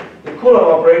 the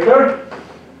Coulomb operator,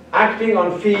 acting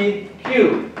on phi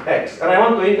Q X. And I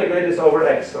want to integrate this over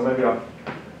X, so maybe I'll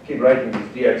keep writing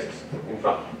these dx's in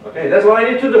front. Okay, that's what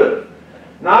I need to do.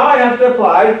 Now I have to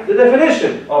apply the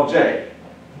definition of J.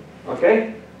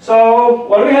 Okay, so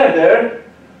what we have there,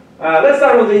 let's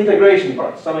start with the integration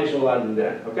part. Summation will land in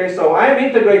there. Okay, so I am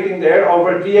integrating there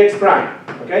over dx prime.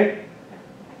 Okay,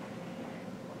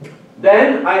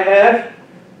 then I have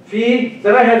phi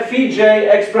j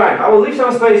x prime. I will leave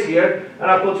some space here and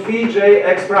I'll put phi j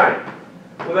x prime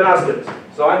with an asterisk.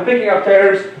 So I'm picking up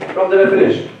terms from the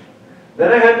definition.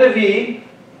 Then I have the v.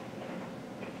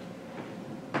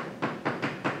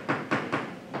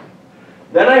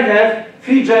 Then I have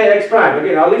phi j x prime.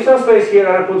 Again, I'll leave some space here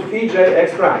and I'll put phi j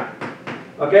x prime.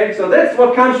 Okay, so that's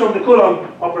what comes from the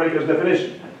Coulomb operator's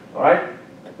definition. Alright,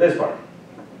 this part.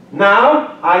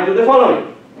 Now I do the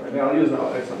following. Maybe I'll use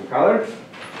now some color.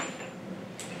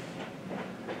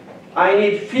 I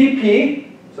need phi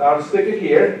p, so I'll stick it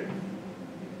here,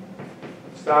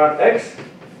 star x,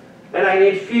 and I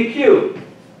need phi q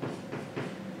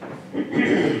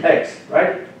x,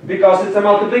 right? Because it's a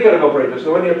multiplicative operator.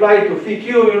 So when you apply it to phi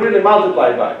q, you really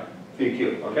multiply by phi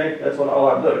q. Okay, that's what all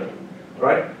I'm doing.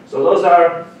 Right? So those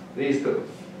are these two.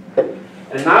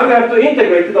 And now you have to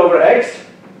integrate it over x,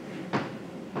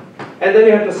 and then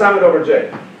you have to sum it over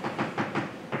j.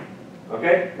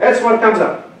 Okay, that's what comes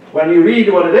up. When you read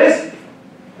what it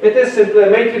is simply a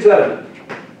matrix element.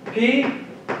 P,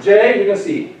 J, you can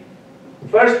see.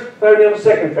 First fermion,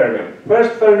 second fermion.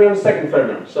 First fermion, second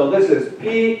fermion. So this is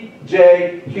P,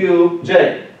 J, Q,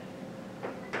 J.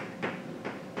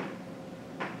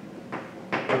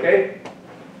 Okay?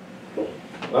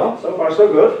 Well, so far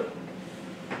so good.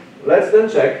 Let's then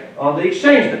check on the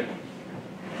exchange then.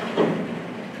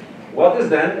 What is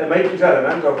then a matrix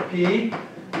element of P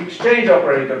exchange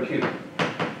operator Q?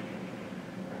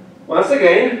 Once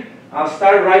again, I'll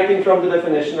start writing from the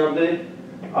definition of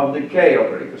the K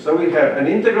operator. So we have an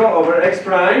integral over x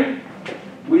prime.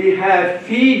 We have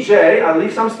phi j, I'll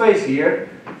leave some space here,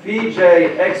 phi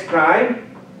j x prime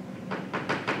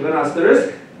with an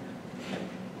asterisk.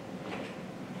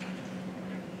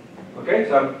 Okay,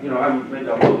 so maybe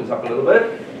I'll move this up a little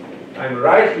bit. I'm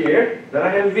right here. Then I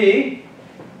have v.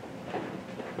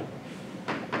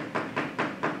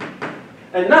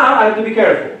 And now I have to be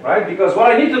careful, right? Because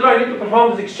what I need to do, I need to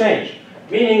perform this exchange.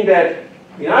 Meaning that,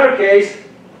 in our case,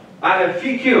 I have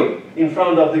phi q in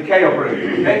front of the k operator,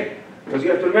 okay? Because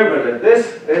you have to remember that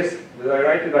this is, did I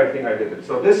write it? I think I did it.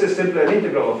 So this is simply an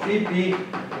integral of phi p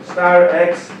star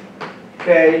x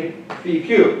k phi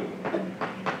q.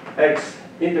 X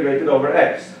integrated over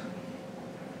x.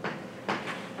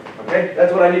 Okay?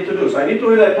 That's what I need to do. So I need to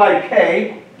really apply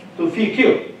k to phi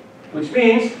q. Which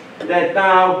means that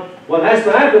now what has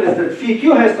to happen is that phi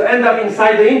q has to end up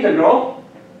inside the integral.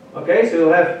 Okay, so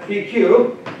you'll have phi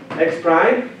q x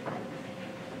prime.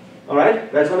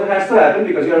 Alright, that's what it has to happen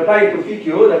because you're applying to phi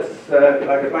q. That's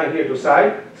like applying here to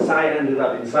psi. Psi ended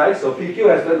up inside, so phi q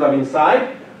has to end up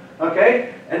inside.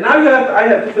 Okay, and now I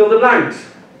have to fill the blanks.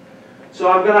 So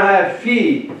I'm going to have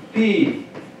phi p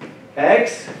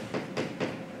x.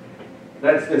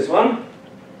 That's this one.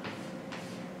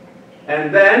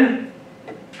 And then,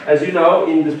 as you know,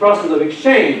 in this process of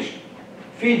exchange,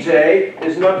 phi j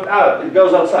is knocked out. It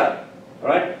goes outside. All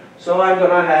right? So I'm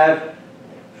going to have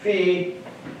phi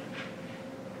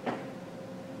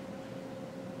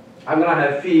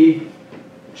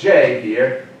j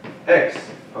here, x.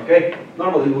 Okay?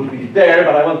 Normally it would be there,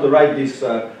 but I want to write these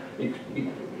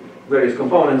various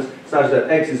components such that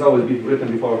x is always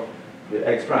written before the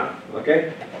x prime.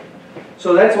 Okay?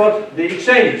 So that's what the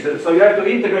exchange is. So you have to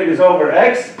integrate this over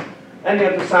x, and you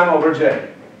have to sum over j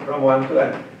from 1 to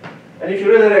n. And if you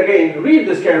really, again, read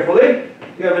this carefully,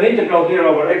 you have an integral here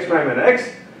over x prime and x.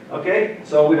 Okay?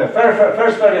 So we have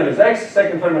first fermion is x,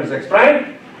 second fermion is x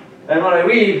prime. And when I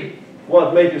read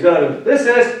what matrix element this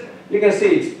is, you can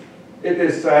see it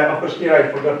is, of course, here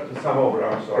I forgot to sum over,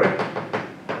 I'm sorry.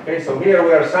 Okay, so here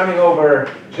we are summing over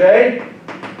j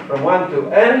from 1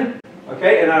 to n.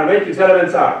 Okay, and our matrix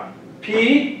elements are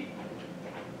P,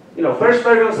 first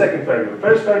fermion, second fermion,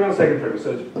 first fermion, second fermion.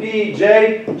 So it's P,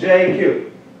 J, J,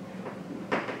 Q.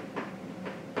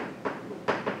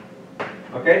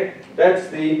 Okay, that's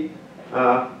the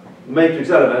matrix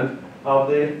element of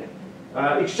the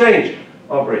exchange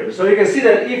operator. So you can see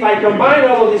that if I combine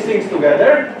all of these things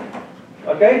together,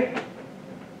 okay,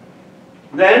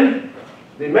 then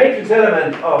the matrix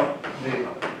element of the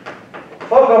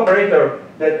Fock operator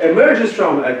that emerges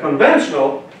from a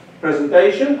conventional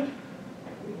presentation,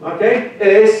 okay,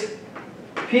 is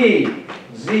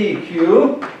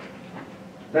PZQ.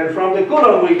 Then from the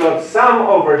Coulomb we got sum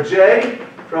over J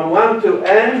from 1 to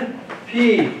n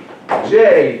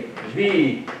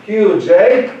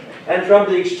PJVQJ, and from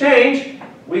the exchange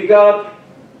we got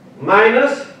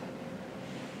minus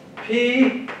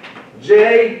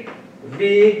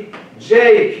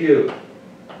PJVJQ.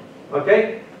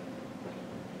 Okay?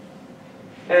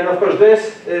 And of course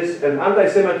this is an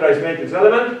anti-symmetrized matrix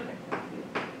element,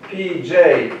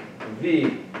 PJVQJ,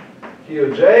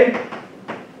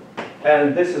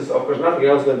 and this is of course nothing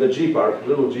else than the G part,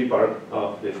 little g part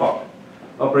of the Fock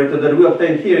operator that we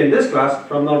obtained here in this class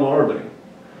from normal ordering.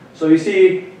 So you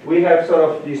see, we have sort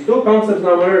of these two concepts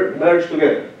now merged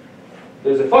together.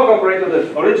 There's a Fock operator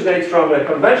that originates from a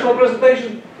conventional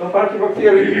presentation of Hartree-Fock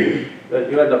theory, that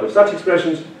you end up with such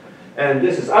expressions, and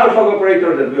this is our Fock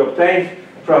operator that we obtained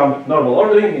from normal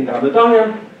ordering in the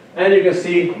Hamiltonian, and you can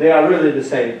see they are really the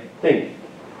same thing.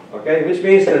 Okay, which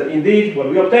means that indeed what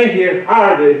we obtained here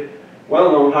are the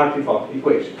well-known Hartree-Fock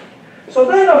equations. So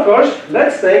then, of course,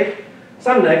 let's take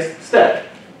some next step.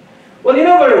 Well, you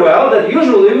know very well that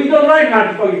usually we don't write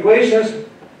Hartree-Fock equations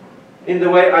in the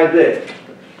way I did,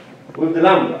 with the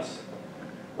lambdas.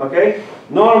 Okay?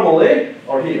 Normally,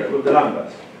 or here, with the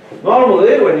lambdas.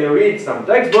 Normally, when you read some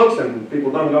textbooks and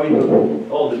people don't go into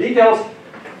all the details,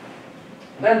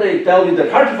 then they tell you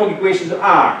that Hartree-Fock equations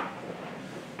are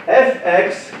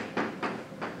Fx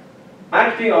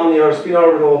acting on your spin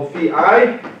orbital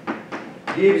phi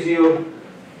gives you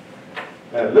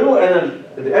a little energy,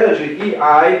 the energy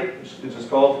EI, which is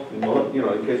called, in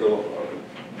case of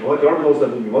molecular orbitals, that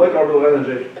would be molecular orbital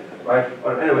energy, right?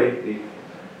 Or anyway, the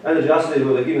energy associated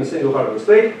with a given single particle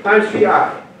state times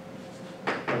phi.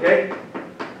 Okay?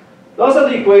 Those are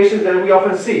the equations that we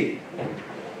often see,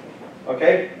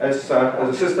 okay, as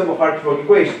a system of Hartree-Fock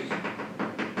equations.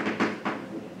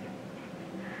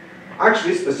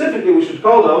 Actually, specifically, we should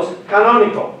call those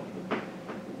canonical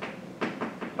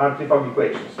Hartree-Fock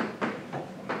equations.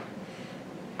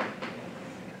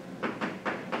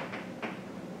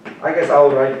 I guess I'll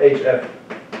write HF,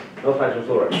 not hydrogen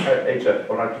fluoride, HF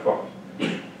for Hartree-Fock.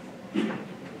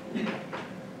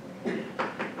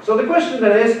 So the question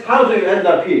then is, how do you end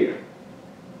up here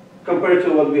compared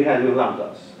to what we had with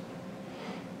lambdas?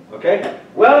 Okay?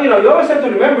 Well, you always have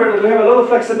to remember that we have a lot of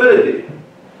flexibility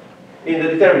in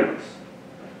the determinants.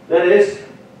 That is,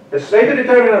 a stated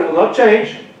determinant will not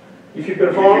change if you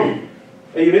perform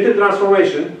a unitary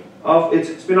transformation of its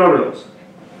spin orbitals.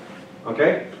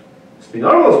 Okay? Spin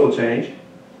orbitals will change,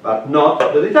 but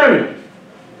not the determinant.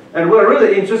 And we're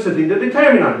really interested in the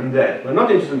determinant in that. We're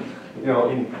not interested,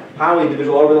 in how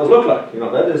individual orbitals look like.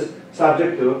 That is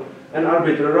subject to an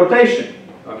arbitrary rotation.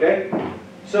 Okay?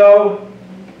 So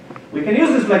we can use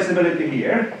this flexibility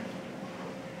here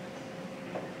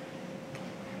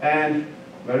and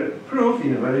prove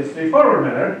in a very straightforward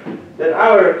manner that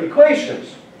our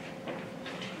equations,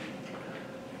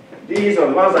 these are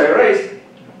the ones I erased,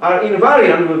 are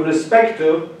invariant with respect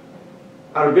to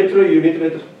arbitrary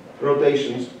unitary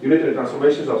rotations, unitary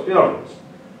transformations of spin orbitals.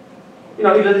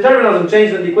 If the determinant doesn't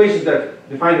change, then the equations that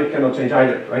define it cannot change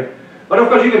either, right? But of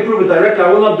course you can prove it directly.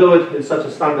 I will not do it. It's such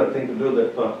a standard thing to do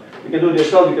that you can do it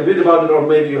yourself, you can read about it, or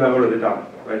maybe you have already done it,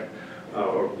 right?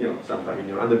 Or sometime in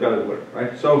your undergraduate work,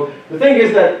 right? So the thing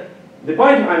is that the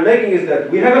point I'm making is that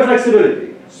we have a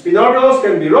flexibility. Spin orbitals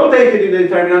can be rotated in the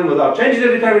determinant without changing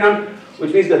the determinant,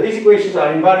 which means that these equations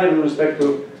are invariant with respect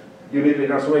to unitary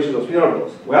transformations of spin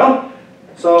orbitals. Well,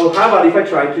 so how about if I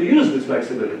try to use this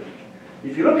flexibility?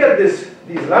 If you look at these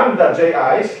lambda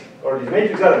ji's, or these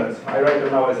matrix elements, I write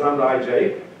them now as lambda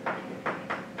ij,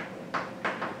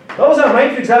 those are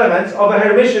matrix elements of a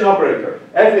Hermitian operator.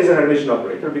 F is a Hermitian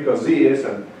operator because Z is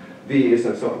and V is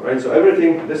and so on, right? So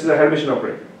everything, this is a Hermitian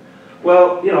operator.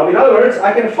 Well, in other words,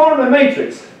 I can form a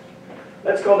matrix.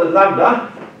 Let's call it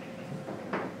lambda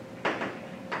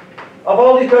of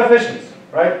all these coefficients,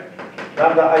 right?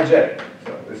 Lambda ij.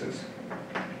 So this is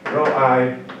rho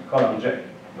I column j.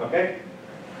 Okay?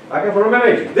 I can form a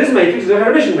matrix. This matrix is a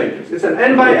Hermitian matrix. It's an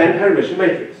n by n Hermitian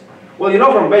matrix. Well,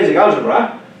 from basic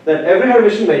algebra that every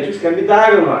Hermitian matrix can be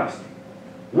diagonalized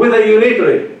with a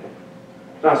unitary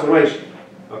transformation.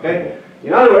 Okay?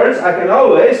 In other words, I can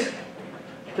always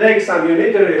take some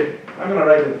unitary, I'm going to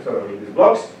write it sort of in these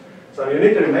blocks, some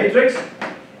unitary matrix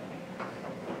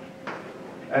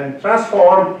and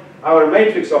transform our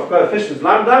matrix of coefficients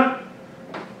lambda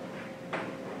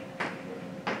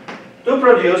to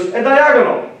produce a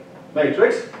diagonal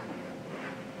matrix,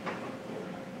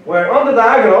 where on the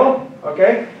diagonal,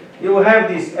 okay, you will have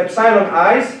these epsilon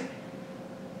i's,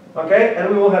 okay, and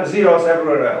we will have zeros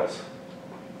everywhere else.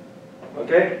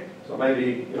 Okay? So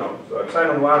maybe, so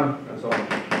epsilon 1 and so on,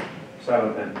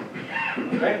 epsilon n.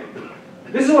 Okay?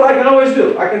 This is what I can always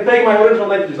do. I can take my original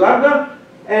matrix lambda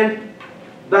and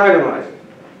diagonalize it.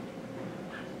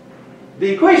 The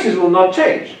equations will not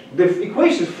change. The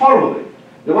equations formally,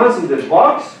 the ones in this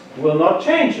box, will not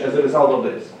change as a result of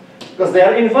this, because they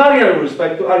are invariant with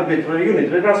respect to arbitrary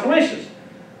unitary transformations.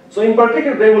 So in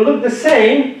particular, they will look the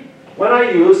same when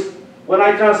I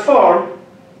transform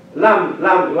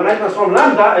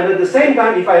lambda, and at the same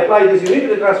time, if I apply this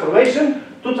unitary transformation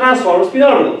to transform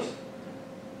spin-orbitals.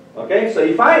 Okay, so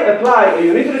if I apply a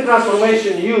unitary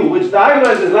transformation U, which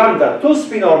diagonalizes lambda to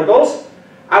spin-orbitals,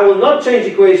 I will not change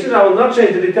equations, I will not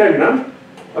change the determinant,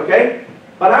 okay,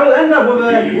 but I will end up with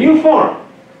a new form.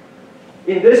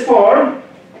 In this form,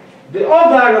 the all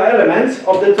diagonal elements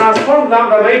of the transformed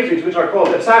lambda matrix, which are called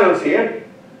epsilons here,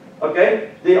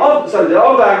 okay, the all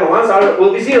diagonal ones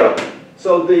will be 0.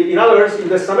 So in other words, in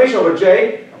the summation over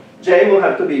j will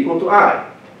have to be equal to I.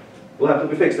 Will have to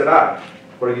be fixed at I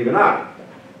for a given I.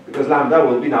 Because lambda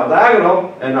will be now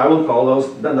diagonal, and I will call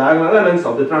those the diagonal elements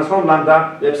of the transformed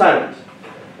lambda the epsilons.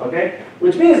 Okay?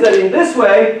 Which means that in this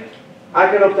way, I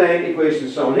can obtain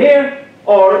equations shown here,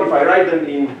 or if I write them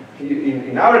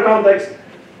in our context,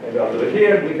 maybe I'll do it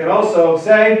here, we can also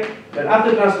say that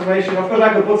after transformation, of course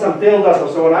I could put some tildes or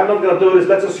so on. I'm not going to do this.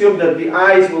 Let's assume that the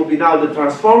i's will be now the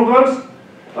transformed ones.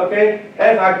 Okay?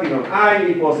 F acting on I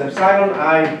equals epsilon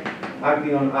I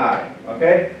acting on I.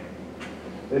 Okay?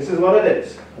 This is what it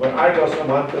is, when I goes from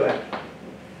 1 to n.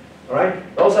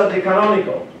 Alright? Those are the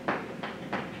canonical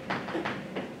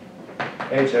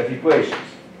HF equations.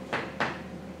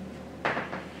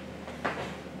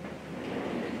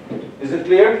 Is it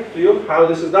clear to you how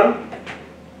this is done?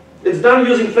 It's done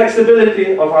using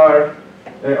flexibility of our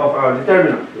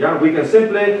determinant. Yeah? We can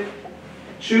simply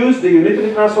choose the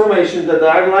unitary transformation that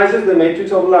diagonalizes the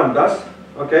matrix of lambdas,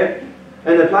 okay,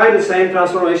 and apply the same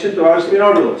transformation to our spin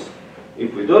orbitals.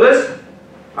 If we do this,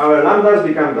 our lambdas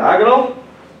become diagonal.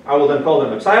 I will then call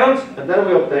them epsilons, and then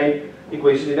we obtain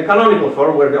equations in a canonical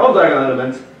form where the all diagonal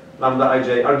elements, lambda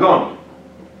ij, are gone.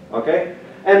 Okay?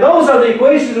 And those are the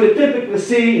equations we typically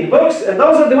see in books, and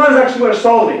those are the ones actually we're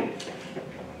solving.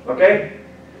 Okay?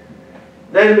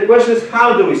 Then the question is,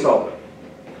 how do we solve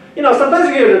it? Sometimes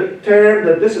you hear the term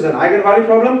that this is an eigenvalue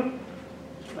problem.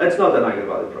 It's not an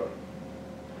eigenvalue problem.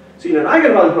 See, an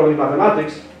eigenvalue problem in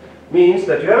mathematics means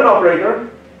that you have an operator.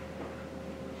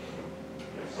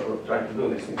 So we're trying to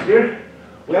do these things here.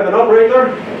 We have an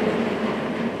operator,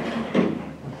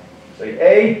 say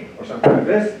A, or something like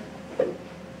this.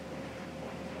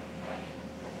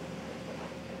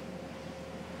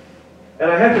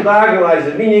 And I have to diagonalize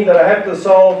it, meaning that I have to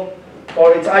solve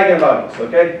for its eigenvalues,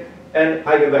 okay, and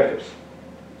eigenvectors.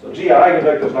 So G are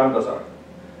eigenvectors, lambdas are.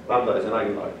 Lambda is an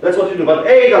eigenvalue. That's what you do. But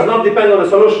A does not depend on the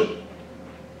solution.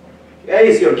 A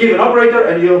is your given operator,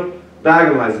 and you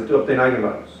diagonalize it to obtain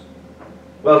eigenvalues.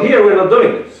 Well, here we're not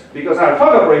doing this, because our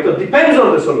Fock operator depends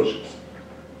on the solutions.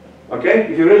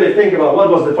 Okay? If you really think about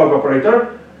what was the Fock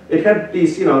operator, it had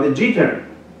these, the G term.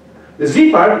 The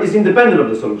Z part is independent of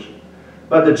the solution.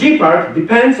 But the G part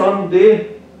depends on the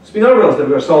spin orbitals that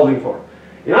we are solving for.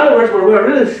 In other words, what we are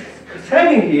really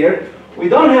having here, we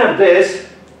don't have this.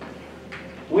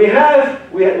 We don't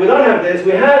have this.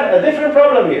 We have a different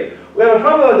problem here. We have a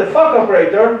problem that the Fock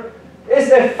operator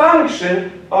is a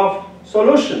function of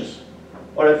solutions,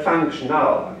 or a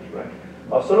functional, right,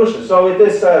 of solutions. So it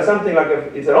is something like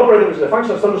it's an operator which is a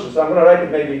function of solutions. So I'm going to write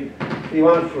it maybe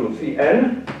Phi1 through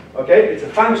Phi(n). Okay, it's a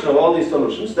function of all these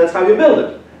solutions. That's how you build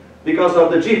it, because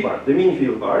of the G part, the mean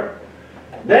field part.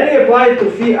 Then you apply it to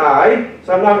Phi.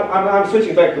 So I'm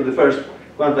switching back to the first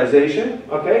quantization.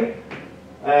 Okay,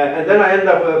 and then I end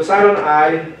up with epsilon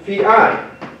I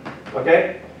Phi.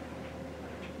 Okay.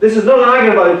 This is not an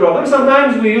eigenvalue problem.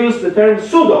 Sometimes we use the term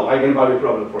pseudo-eigenvalue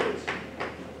problem for this.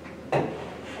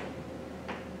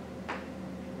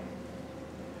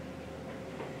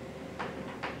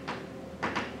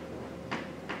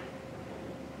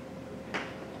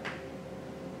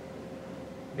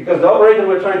 Because the operator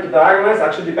we're trying to diagonalize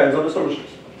actually depends on the solutions.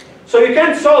 So you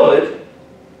can't solve it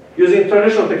using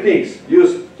traditional techniques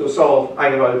used to solve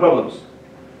eigenvalue problems.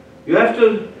 You have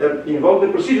to invoke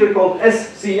the procedure called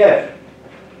SCF.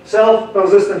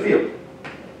 Self-consistent field.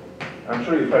 I'm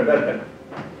sure you've heard that term.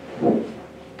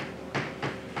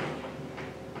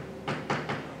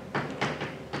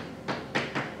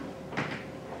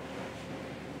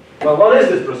 Well, what is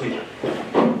this procedure?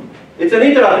 It It's an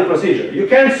iterative procedure. You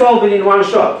can't solve it in one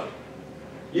shot.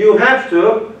 You have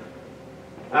to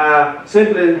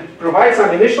simply provide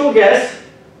some initial guess.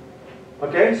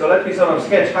 Okay, so let me sort of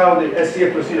sketch how the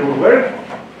SCF procedure will work.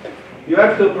 You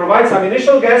have to provide some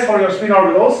initial guess for your spin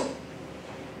orbitals.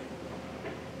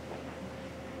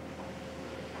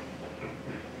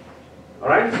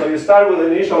 Alright, so you start with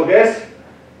an initial guess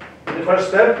in the first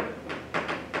step.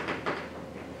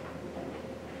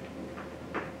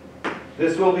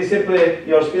 This will be simply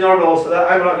your spin orbitals.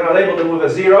 I'm not going to label them with a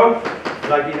 0,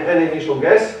 like in any initial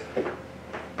guess.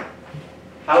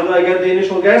 How do I get the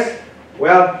initial guess?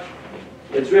 Well,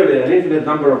 it's really an infinite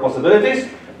number of possibilities,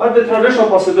 but the traditional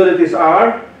possibilities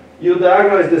are you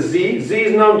diagonalize the Z. Z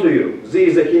is known to you. Z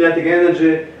is the kinetic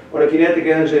energy, or the kinetic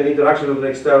energy in interaction with the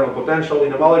external potential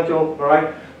in a molecule. All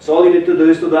right. So all you need to do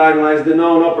is to diagonalize the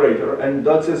known operator, and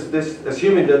that's this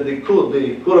assuming that the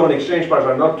Coulomb exchange parts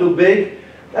are not too big.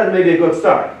 That may be a good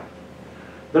start.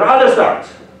 There are other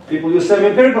starts. People use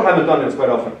semi-empirical Hamiltonians quite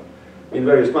often in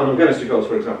various quantum chemistry codes,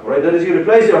 for example. Right? That is, you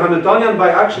replace your Hamiltonian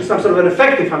by actually some sort of an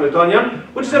effective Hamiltonian,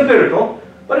 which is empirical,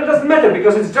 but it doesn't matter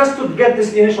because it's just to get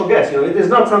this initial guess. It is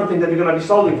not something that you're going to be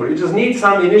solving for. You just need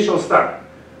some initial start.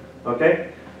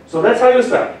 Okay? So that's how you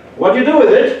start. What you do with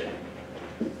it,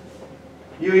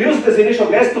 you use this initial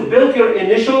guess to build your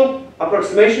initial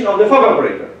approximation of the Fock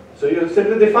operator. So you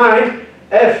simply define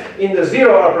f in the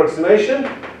 0 approximation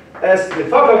as the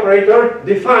Fock operator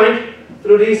defined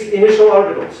through these initial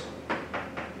orbitals.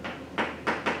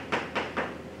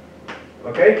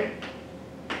 Okay?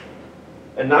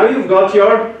 And now you've got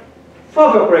your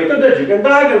Fock operator that you can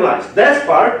diagonalize. This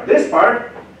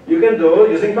part, you can do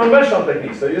using conventional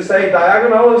techniques. So you say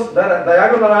diagonalize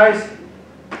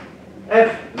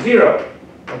f0.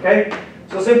 Okay?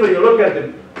 So simply you look at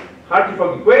the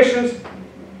Hartree-Fock equations.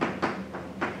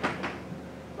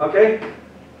 Okay?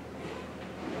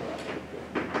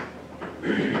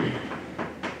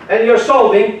 And you're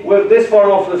solving with this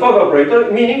form of the Fock operator,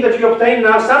 meaning that you obtain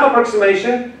now some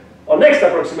approximation, or next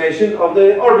approximation of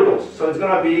the orbitals. So it's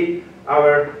going to be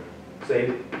our,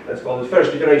 say, let's call it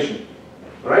first iteration.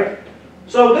 Alright?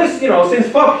 So this, since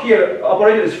Fock here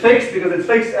operator is fixed because it's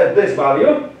fixed at this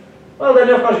value, well then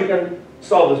of course you can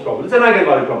solve this problem. It's an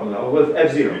eigenvalue problem now with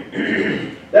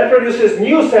F0. That produces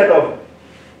new set of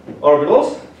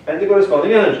orbitals and the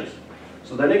corresponding energies.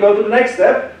 So then you go to the next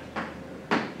step.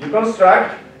 You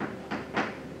construct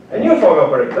a new Fock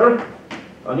operator,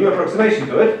 a new approximation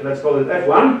to it. Let's call it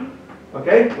F1,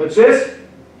 okay, which is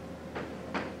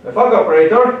the Fock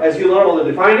operator as you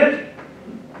normally define it,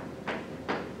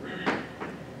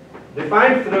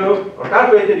 defined through or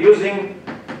calculated using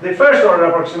the first order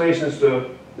approximations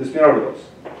to the spin orbitals.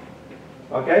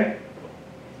 Okay?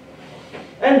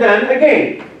 And then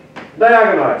again,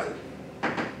 diagonalize it.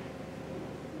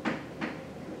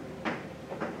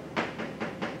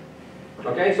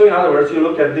 Okay, so in other words, you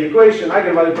look at the equation,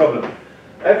 eigenvalue problem.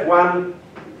 F1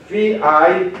 phi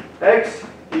I x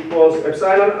equals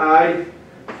epsilon I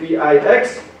phi I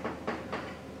x.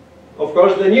 Of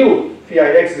course, the new phi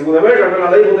I x is will emerge. I'm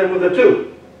going to label them with a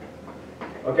 2.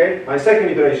 Okay, my second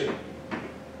iteration.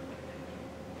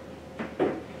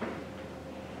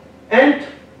 And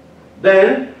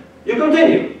then you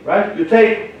continue, right? You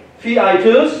take phi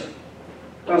I2s,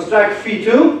 construct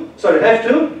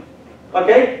F2,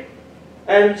 okay,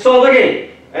 and solve again.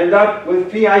 End up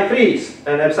with phi I3s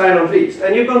and epsilon 3s.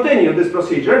 And you continue this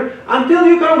procedure until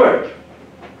you converge.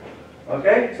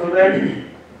 Okay, so then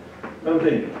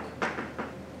continue.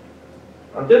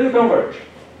 Until you converge.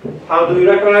 How do you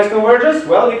recognize convergence?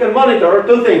 Well, you can monitor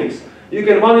two things. You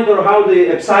can monitor how the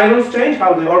epsilons change,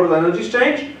 how the orbital energies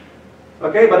change.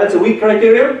 Okay, but that's a weak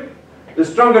criterion. The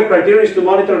stronger criterion is to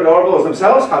monitor the orbitals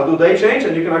themselves. How do they change?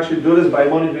 And you can actually do this by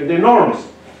monitoring the norms.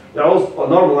 They're all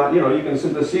normal, you can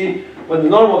simply see when the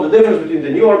norm of the difference between the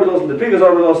new orbitals and the previous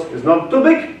orbitals is not too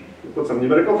big. You put some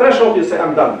numerical threshold, you say,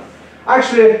 I'm done.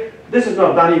 Actually, this is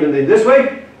not done even in this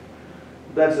way.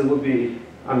 That would be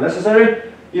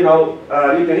unnecessary. You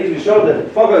can easily show that the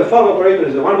Fock operator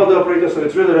is a one-body operator, so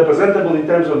it's really representable in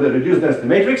terms of the reduced density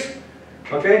matrix.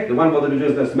 Okay, the one-body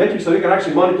reduced density matrix, so you can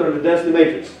actually monitor the density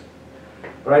matrix.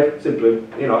 Right, simply,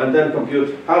 and then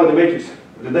compute how the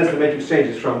density matrix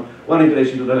changes from one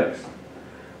iteration to the next.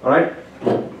 All right?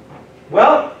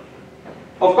 Well,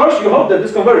 of course, you hope that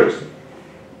this converges.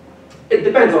 It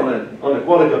depends on the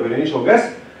quality of your initial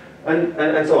guess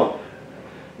and so on.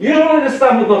 Usually, this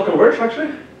stuff would not converge,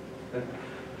 actually.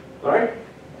 All right?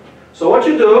 So what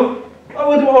you do,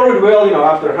 or you already will,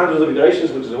 after hundreds of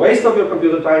iterations, which is a waste of your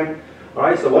computer time. All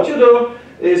right? So what you do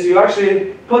is you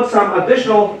actually put some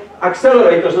additional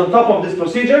accelerators on top of this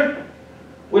procedure,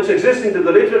 which exists in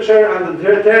the literature, and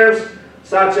the terms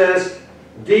such as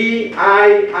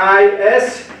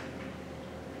DIIS,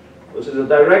 which is a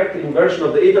direct inversion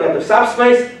of the iterative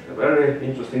subspace, a very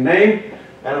interesting name.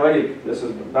 Anyway, this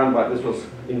was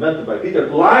invented by Peter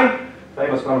Thouless,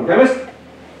 famous quantum chemist.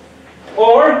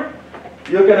 Or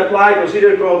you can apply a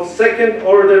procedure called second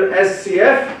order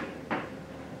SCF.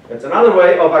 It's another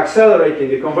way of accelerating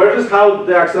the convergence. How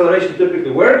the acceleration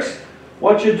typically works.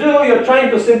 What you do, you're trying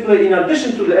to simply, in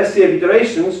addition to the SCF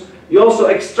iterations, you also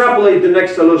extrapolate the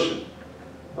next solution.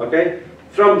 Okay?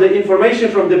 From the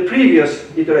information from the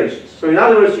previous iterations. So in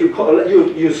other words,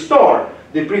 you store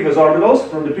the previous orbitals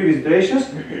from the previous iterations,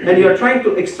 and you are trying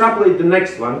to extrapolate the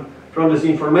next one from this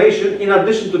information in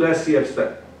addition to the SCF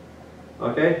step.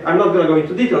 Okay? I'm not going to go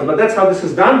into details, but that's how this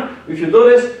is done. If you do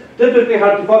this, typically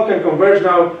Hartree-Fock can converge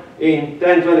now in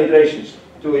 10, 20 iterations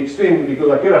to extremely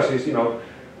good accuracies, you know,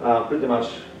 pretty much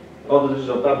all the digits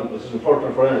of double precision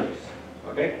for energies.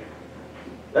 Okay?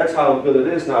 That's how good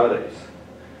it is nowadays.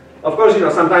 Of course, you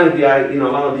know, sometimes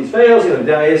one of these fails, you know,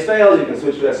 the IS fails, you can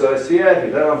switch to SOSCF,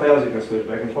 if that one fails, you can switch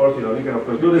back and forth, you know, you can of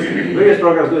course do this. Various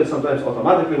programs do it sometimes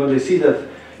automatically when they see that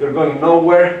you're going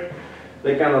nowhere,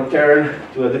 they cannot turn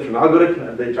to a different algorithm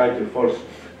and they try to force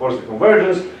the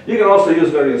convergence. You can also use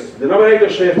various denominator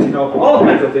shifts, you know, all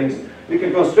kinds of things. You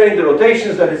can constrain the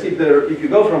rotations, that is, if you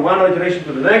go from one iteration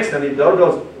to the next and if the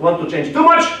orbitals want to change too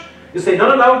much, you say no,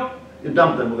 no, no, you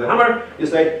dump them with a hammer, you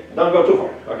say don't go too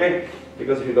far, okay?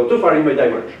 Because if you go too far, you may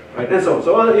diverge, right? And so on.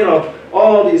 So, you know,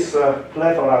 all these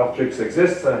plethora of tricks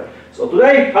exist. So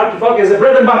today, Hartree-Fock is a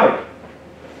bread and butter.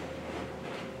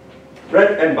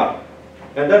 Bread and butter.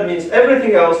 And that means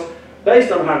everything else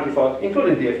based on Hartree-Fock,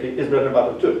 including DFT, is bread and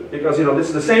butter too. Because, you know, this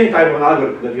is the same type of an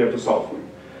algorithm that you have to solve.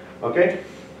 Okay?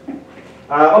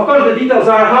 Of course, the details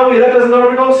are how we represent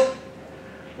orbitals.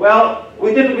 Well,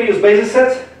 we typically use basis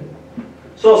sets.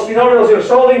 So spin orbitals you're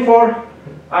solving for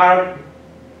are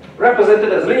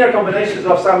represented as linear combinations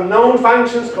of some known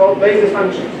functions called basis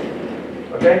functions.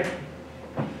 Okay?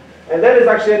 And that is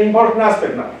actually an important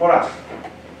aspect now for us.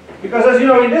 Because as you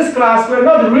know, in this class, we're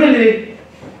not really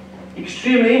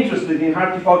extremely interested in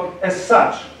Hartree-Fock as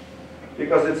such.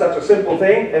 Because it's such a simple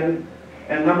thing.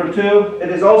 And number two, it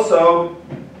is also,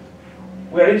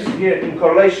 we're interested here in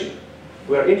correlation.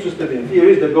 We're interested in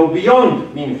theories that go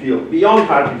beyond mean field, beyond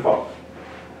Hartree-Fock.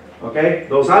 Okay?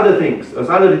 Those other things, those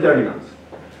other determinants.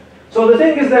 So the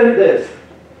thing is then this.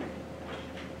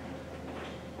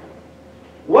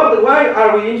 Why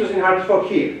are we interested in Hartree-Fock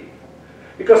here?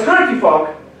 Because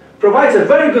Hartree-Fock provides a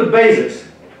very good basis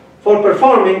for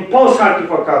performing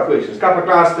post-Hartree-Fock calculations, kappa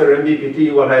cluster,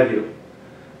 MBPT, what have you.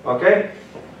 Okay?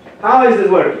 How is this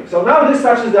working? So now this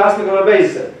touches the aspect of a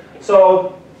basis set.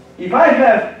 So if I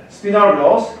have spin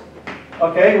orbitals,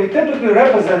 okay, we typically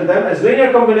represent them as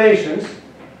linear combinations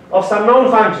of some known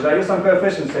functions. I use some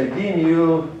coefficients, say d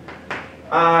mu,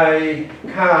 I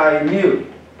chi mu,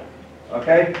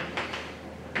 okay,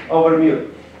 over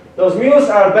mu. Those mu's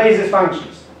are basis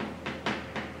functions.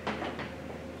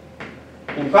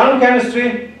 In quantum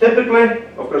chemistry, typically,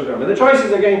 of course there are many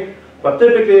choices again, but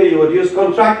typically you would use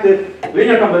contracted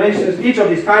linear combinations. Each of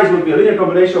these chi's would be a linear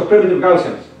combination of primitive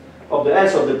Gaussians, of the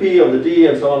S, of the P, of the D,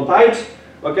 and so on types.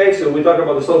 Okay, so we talk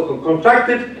about the so-called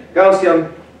contracted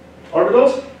Gaussian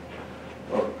orbitals,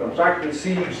 or contracted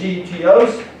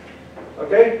CGTOs.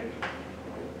 Okay,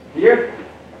 here.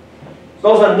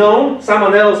 Those are known.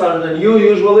 Someone else other than you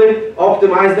usually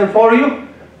optimize them for you.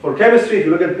 For chemistry, if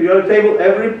you look at the periodic table,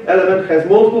 every element has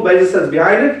multiple basis sets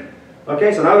behind it.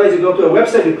 Okay, so nowadays you go to a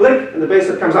website, you click, and the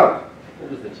basis set comes out.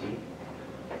 What was the T?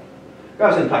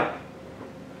 Gaussian type.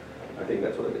 I think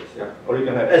that's what it is, yeah. Or you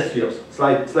can have SGOs,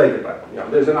 Slater type. Yeah,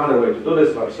 there's another way to do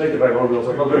this, but Slater type orbitals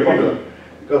are not very popular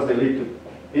because they lead to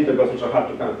integrals which are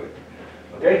hard to calculate.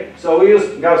 Okay, so we use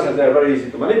Gaussians, they are very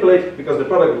easy to manipulate because the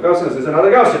product of Gaussians is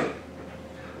another Gaussian.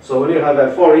 So when you have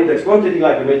a 4-index quantity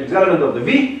like a matrix element of the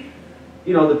V,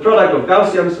 you know, the product of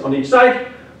Gaussians on each side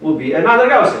will be another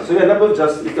Gaussian. So you end up with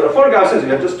just, if there are 4 Gaussians, you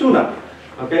have just 2 now.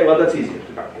 Okay, well that's easier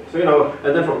to calculate. So you know,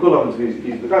 and then for Coulomb it's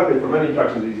easy to calculate, for many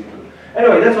interactions it's easy to do.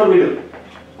 Anyway, that's what we do.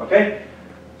 Okay?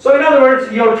 So in other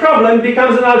words, your problem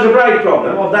becomes an algebraic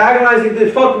problem of diagonalizing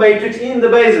the Fock matrix in the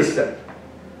basis set.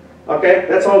 Okay?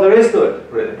 That's all there is to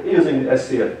it, really, using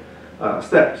SCF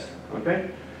steps. Okay?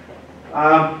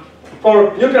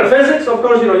 For nuclear physics, of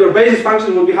course, you know, your basis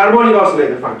function will be harmonic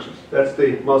oscillator functions. That's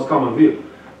the most common view,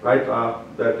 right?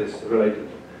 That is related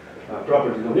to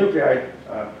properties of nuclei,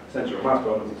 center of mass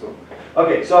problems, and so on.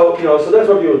 Okay, so you know, so that's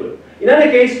what you would do. In any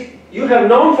case, you have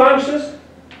known functions,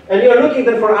 and you are looking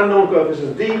then for unknown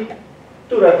coefficients d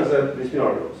to represent the spin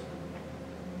orbitals.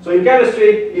 So in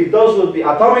chemistry, if those would be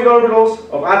atomic orbitals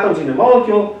of atoms in a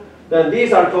molecule, then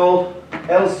these are called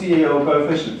LCAO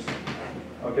coefficients.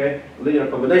 Okay, linear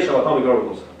combination of atomic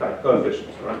orbitals type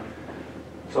coefficients. Right.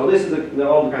 So this is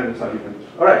all the kind of stuff you can do.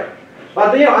 All right.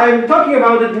 But I'm talking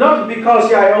about it not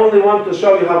because I only want to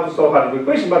show you how to solve Hartree-Fock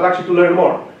equation, but actually to learn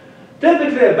more.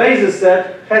 Typically, a basis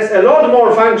set has a lot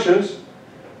more functions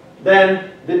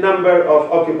than the number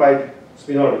of occupied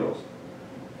spin orbitals.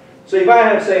 So if I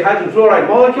have, say, hydrogen fluoride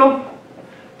molecule,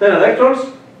 10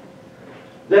 electrons,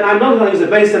 then I'm not going to use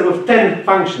a base set with 10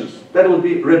 functions. That would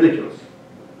be ridiculous.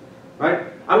 Right?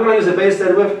 I'm going to use a base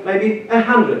set with maybe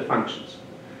 100 functions.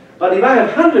 But if I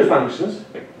have 100 functions,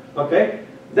 okay,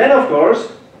 then of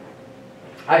course,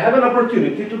 I have an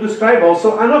opportunity to describe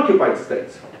also unoccupied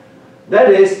states. That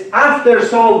is, after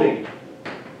solving,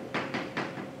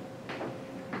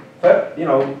 first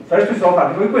we solve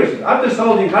Hartree-Fock equations. After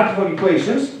solving Hartree-Fock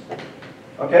equations,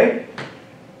 okay,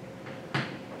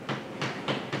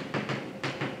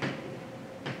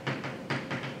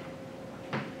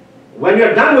 when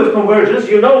you're done with convergence,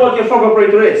 you know what your Fock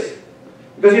operator is.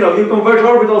 Because you converge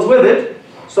orbitals with it,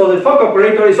 so the Fock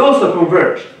operator is also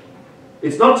converged.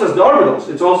 It's not just the orbitals,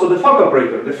 it's also the Fock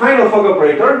operator. The final Fock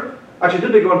operator, actually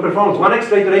typically one performs one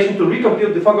extra iteration to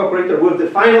recompute the Fock operator with the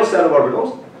final set of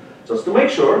orbitals, just to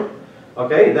make sure,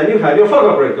 okay, then you have your Fock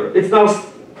operator. It's now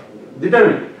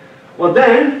determined. Well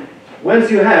then,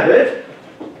 once you have it,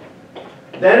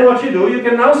 then what you do, you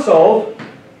can now solve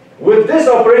with this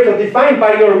operator defined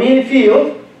by your mean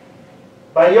field,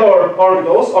 by your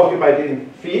orbitals occupied in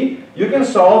phi, you can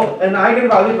solve an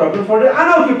eigenvalue problem for the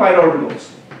unoccupied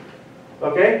orbitals.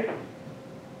 Okay?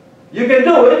 You can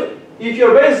do it if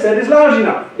your basis set is large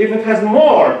enough. If it has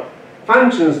more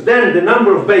functions than the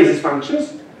number of basis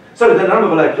functions, sorry, the number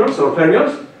of electrons or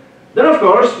fermions, then of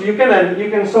course you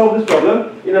can solve this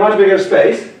problem in a much bigger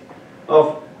space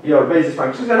of your basis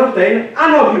functions and obtain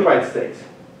unoccupied states.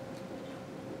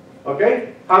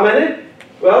 Okay? How many?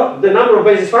 Well, the number of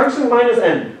basis functions minus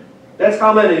n. That's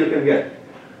how many you can get.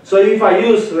 So if I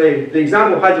use the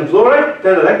example of hydrogen fluoride,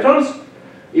 10 electrons,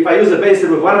 if I use a base set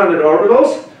with 100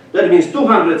 orbitals, that means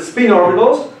 200 spin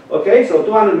orbitals. Okay, so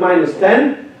 200 minus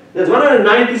 10, that's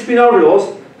 190 spin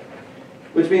orbitals,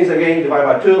 which means again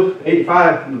divide by 2,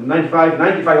 85, 95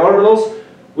 orbitals,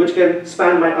 which can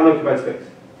span my unoccupied space.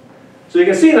 So you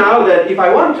can see now that if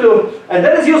I want to, and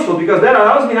that is useful because that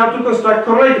allows me now to construct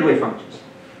correlated wave functions,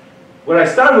 where I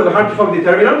start with a Hartree-Fock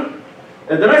determinant,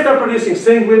 and then I start producing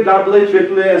singlet, doublet,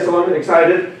 triplet, and so on,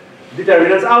 excited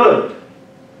determinants out of it.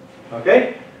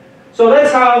 Okay? So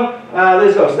that's how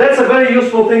this goes. That's a very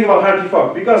useful thing about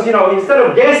Hartree-Fock, because instead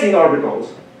of guessing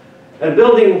orbitals and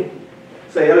building,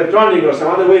 say, electronic or some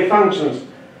other wave functions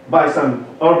by some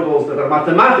orbitals that are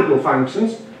mathematical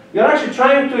functions, you're actually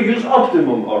trying to use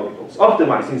optimum orbitals,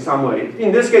 optimize in some way.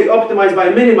 In this case, optimize by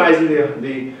minimizing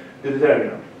the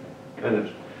determinant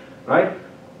energy, right?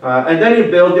 And then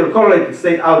you build your correlated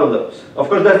state out of those. Of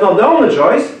course, that's not the only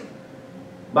choice,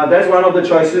 but that's one of the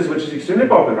choices which is extremely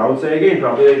popular. I would say again,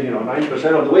 probably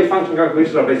 90% of the wave function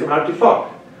calculations are based on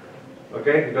Hartree-Fock.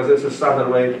 Okay, because it's a standard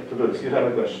way to do this. You have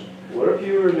a question. What if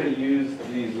you were to use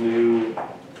these new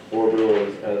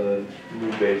orbitals as a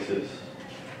new basis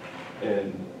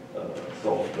and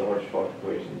solve the Hartree-Fock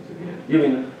equations again? You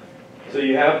mean? So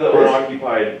you have the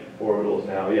unoccupied orbitals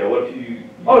now. Yeah. What if you?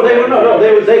 Oh, they don't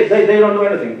do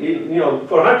anything.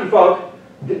 For Hartree-Fock,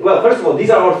 well, first of all, these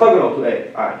are orthogonal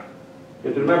to I. You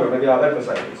have to remember. Maybe I'll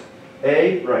emphasize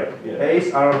this. Right. Yeah.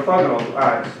 A's are orthogonal to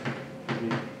I's.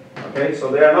 Okay,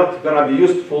 so they are not going to be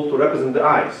useful to represent the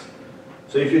I's.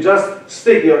 So if you just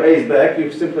stick your A's back,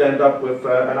 you simply end up with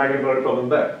an eigenvalue problem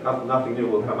back. Nothing new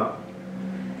will come up.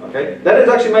 Okay, that is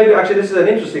actually this is an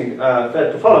interesting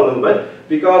thread to follow a little bit,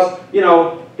 because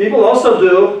people also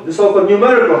do the so-called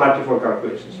numerical Hartree-Fock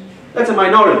calculations. That's a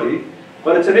minority,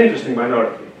 but it's an interesting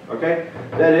minority. Okay,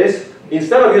 that is,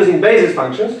 instead of using basis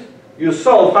functions, you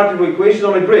solve Hartree-Fock equation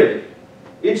on a grid.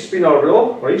 Each spin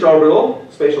orbital, or each orbital,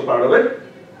 spatial part of it,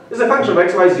 is a function of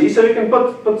x, y, z, so you can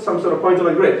put some sort of point on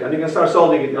a grid, and you can start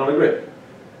solving it on a grid.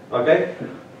 Okay?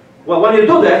 Well, when you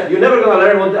do that, you're never going to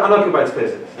learn what the unoccupied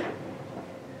space is.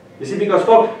 You see, because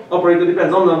Fock operator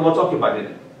depends only on what's occupied in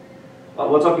it.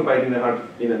 What's occupied in a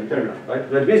determinant, right?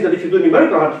 That means that if you do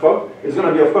numerical Hartree-Fock, it's going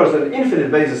to be, of course, an infinite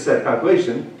basis set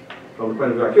calculation from the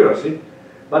point of view of accuracy,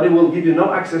 but it will give you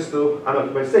no access to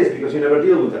unoccupied states because you never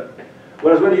deal with them.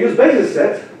 Whereas when you use basis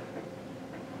sets,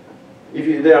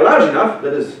 if they are large enough,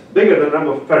 that is bigger than the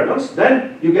number of fermions,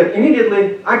 then you get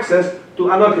immediately access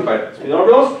to unoccupied spin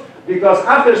orbitals, because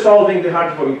after solving the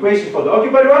Hartree-Fock equation for the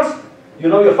occupied ones, you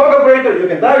know your Fock operator, you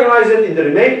can diagonalize it in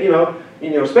the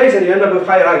in your space, and you end up with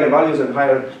higher eigenvalues and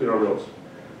higher spin orbitals.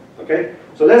 Okay?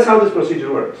 So that's how this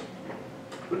procedure works.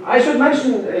 I should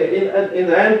mention in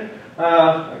the end,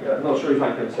 I'm not sure if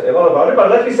I can say a lot about it, but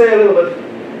let me say a little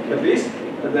bit at least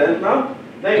at the end now,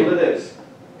 namely this.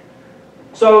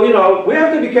 So, you know, we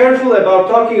have to be careful about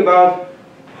talking about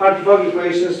Hartree-Fock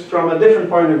equations from a different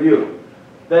point of view.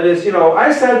 That is, you know,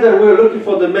 I said that we were looking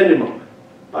for the minimum,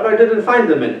 but I didn't find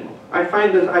the minimum. I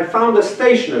found a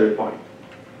stationary point.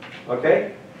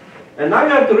 Okay? And now you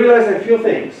have to realize a few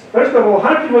things. First of all,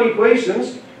 Hartree-Fock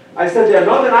equations, I said they are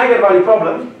not an eigenvalue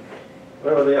problem,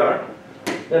 wherever they are.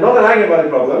 They're not an eigenvalue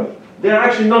problem. They are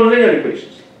actually nonlinear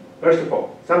equations, first of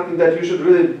all. Something that you should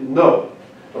really know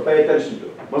or pay attention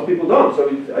to. Most people don't, so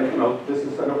you know, this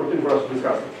is an opportunity for us to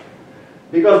discuss it.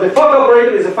 Because the Fock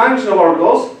operator is a function of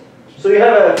orbitals, so you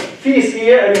have a phase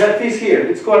here and you have phase here.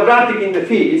 It's quadratic in the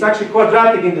phi. It's actually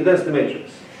quadratic in the density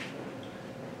matrix.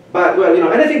 But, well, you know,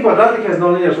 anything quadratic has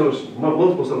nonlinear solutions,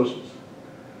 multiple solutions.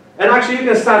 And actually you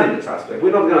can study this aspect.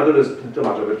 We're not going to do this too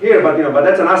much over here, but, you know, but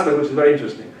that's an aspect which is very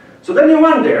interesting. So then you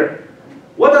wonder,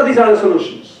 what are these other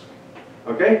solutions?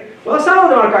 Okay? Well, some of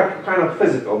them are kind of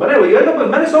physical, but anyway, you end up with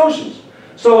many solutions.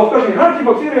 So, of course, in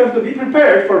Hartree-Fock theory, you have to be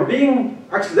prepared for being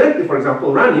accidentally, for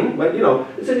example, running, but, you know,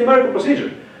 it's a numerical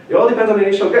procedure. It all depends on the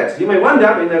initial guess. You may wind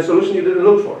up in a solution you didn't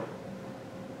look for.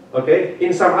 Okay?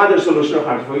 In some other solution of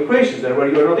Hartree-Fock equations there where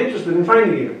you are not interested in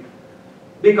finding it.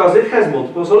 Because it has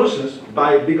multiple solutions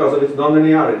because of its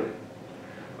nonlinearity.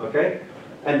 Okay?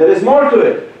 And there is more to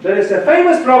it. There is a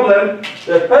famous problem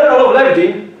that Piotr of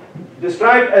Löwdin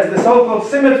described as the so-called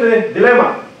symmetry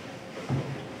dilemma.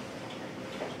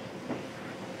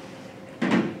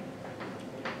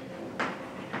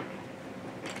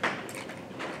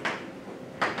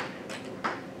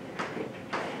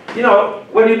 You know,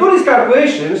 when you do these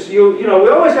calculations, you know, we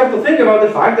always have to think about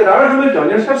the fact that our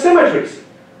Hamiltonians have symmetries.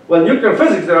 Well, in nuclear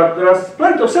physics, there are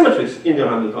plenty of symmetries in your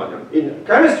Hamiltonian. In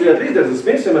chemistry, at least, there's a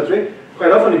spin symmetry.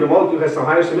 Quite often, if a molecule has some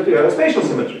higher symmetry, you have a spatial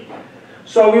symmetry.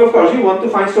 So, of course, you want to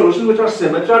find solutions which are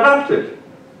symmetry-adapted.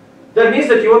 That means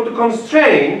that you want to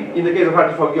constrain, in the case of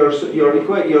Hartree-Fock, your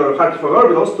Hartree-Fock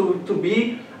orbitals to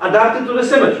be adapted to the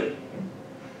symmetry.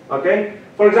 Okay?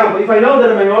 For example, if I know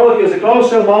that my molecule is a closed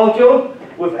shell molecule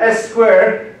with S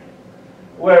squared,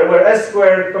 where S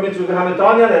squared commutes with the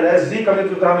Hamiltonian and SZ commutes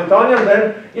with the Hamiltonian,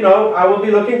 then, you know, I will be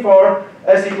looking for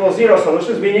S equals 0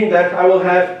 solutions, meaning that I will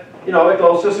have, you know, a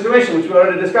closed shell situation, which we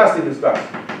already discussed in this class.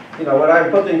 You know, where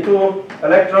I'm putting 2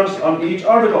 electrons on each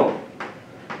orbital.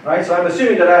 Right? So I'm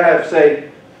assuming that I have, say,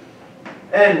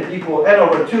 n equal n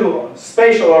over 2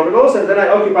 spatial orbitals, and then I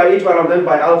occupy each one of them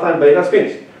by alpha and beta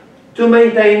spins to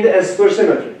maintain the S square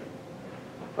symmetry.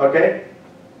 Okay?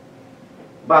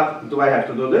 But do I have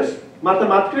to do this?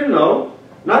 Mathematically, no.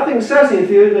 Nothing says in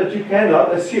theory that you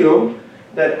cannot assume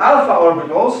that alpha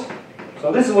orbitals,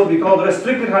 so this is what we call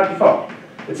restricted Hartree-Fock.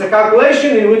 It's a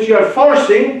calculation in which you are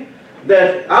forcing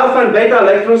that alpha and beta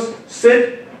electrons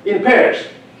sit in pairs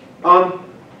on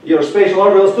your spatial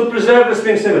orbitals to preserve the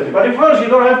spin symmetry. But of course, you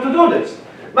don't have to do this.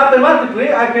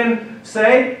 Mathematically, I can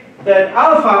say that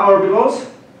alpha orbitals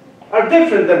are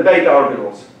different than beta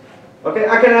orbitals. Okay,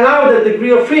 I can allow the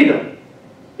degree of freedom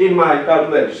in my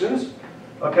calculations.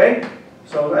 Okay,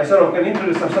 so I sort of can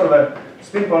introduce some sort of a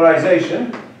spin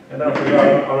polarization, and then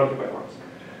I'll occupy ones.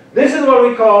 This is what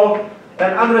we call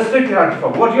an unrestricted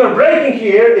Hartree-Fock. What you are breaking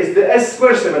here is the S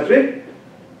square symmetry.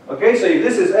 Okay, so if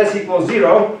this is S equals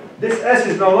 0, this S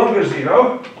is no longer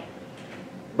 0,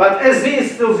 but SZ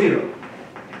is still 0.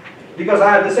 Because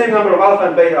I have the same number of alpha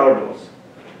and beta orbitals.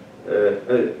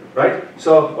 Right?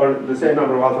 So, or the same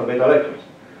number of alpha and beta electrons,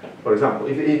 for example,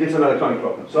 if it's an electronic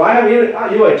problem. So I have here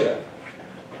UHF.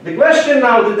 The question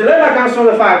now, the dilemma comes from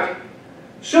the fact,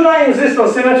 should I insist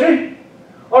on symmetry,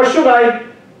 or should I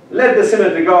let the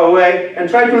symmetry go away and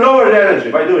try to lower the energy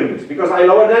by doing this? Because I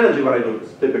lower the energy when I do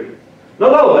this, typically.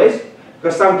 Not always,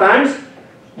 because sometimes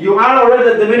you are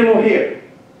already at the minimum here.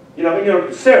 You know, in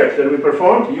your search that we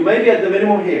performed, you may be at the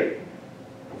minimum here.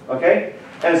 Okay?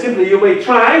 And simply you may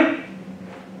try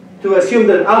to assume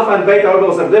that alpha and beta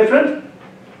orbitals are different,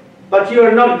 but you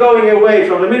are not going away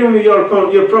from the minimum. Your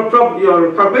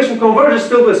calculation converges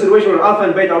still to a situation where alpha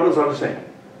and beta orbitals are the same.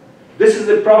 This is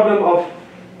the problem of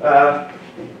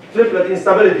triplet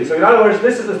instability. So in other words,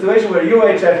 this is the situation where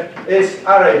UHF is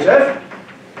RHF.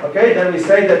 Okay, then we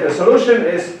say that the solution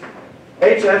is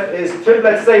HF is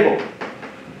triplet stable.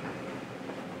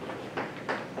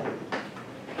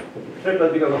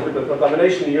 Triplet because of triplet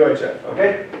contamination in UHF.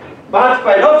 Okay, but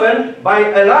quite often by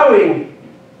allowing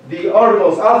the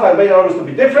orbitals alpha and beta orbitals to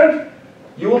be different,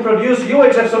 you will produce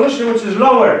UHF solution which is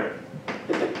lower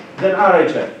than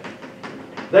RHF.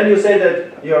 Then you say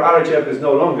that your RHF is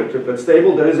no longer triplet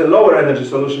stable. There is a lower energy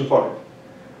solution for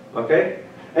it. Okay?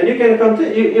 And you can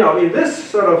continue, in this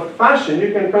sort of fashion,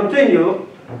 you can continue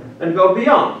and go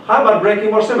beyond. How about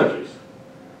breaking more symmetries?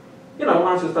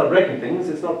 Once you start breaking things,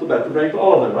 it's not too bad to break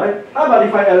all of them, right? How about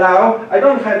if I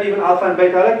don't have even alpha and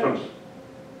beta electrons.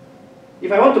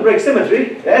 If I want to break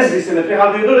symmetry, the SZ symmetry,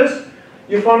 how do you do this?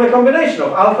 You form a combination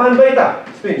of alpha and beta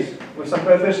spins with some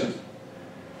coefficients.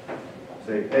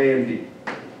 Say A and B,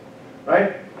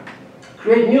 right?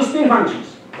 Create new spin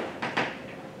functions.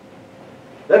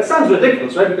 That sounds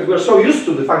ridiculous, right? Because we're so used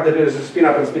to the fact that there is a spin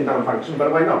up and spin down function,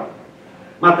 but why not?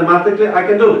 Mathematically, I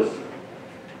can do this.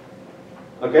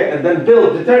 Okay, and then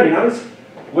build determinants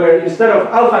where instead of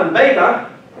alpha and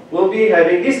beta, we'll be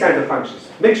having these kinds of functions,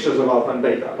 mixtures of alpha and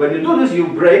beta. When you do this, you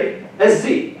break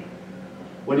SZ.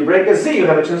 When you break SZ, you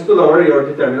have a chance to lower your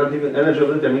determinant, even energy of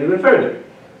the determinant even further.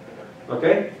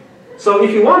 Okay? So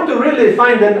if you want to really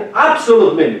find an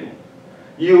absolute minimum,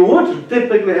 you would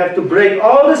typically have to break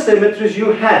all the symmetries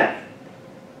you have.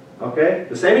 Okay?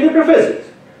 The same in nuclear physics.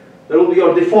 There will be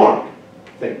your deformed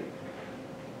thing.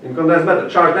 In condensed matter,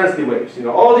 charge density waves,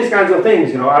 all these kinds of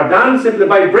things, are done simply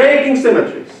by breaking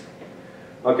symmetries.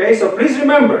 Okay, so please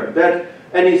remember that,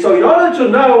 so in order to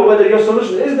know whether your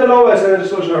solution is the lowest energy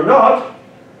solution or not,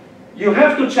 you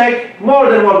have to check more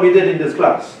than what we did in this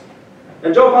class.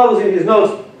 And Joe Thouless in his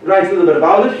notes writes a little bit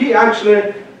about it. He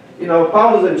actually,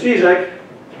 Thouless and Piecuch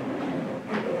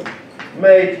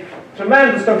made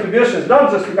tremendous contributions,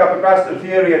 not just to capacitor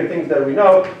theory and things that we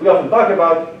often talk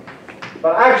about,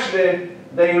 but actually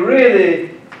they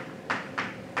really,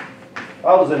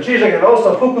 Thouless and Piecuch and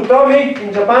also Fukutomi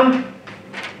in Japan,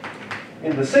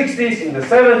 in the 60s, in the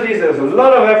 70s, there was a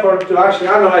lot of effort to actually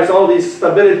analyze all these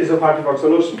stabilities of Hartree-Fock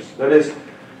solutions. That is,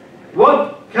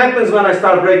 what happens when I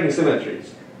start breaking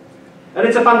symmetries? And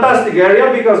it's a fantastic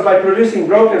area because by producing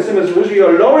broken symmetry solutions,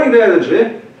 you're lowering the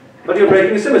energy, but you're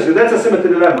breaking the symmetry. That's a symmetry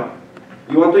dilemma.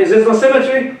 You want to insist on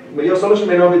symmetry, but your solution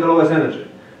may not be the lowest energy.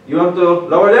 You want to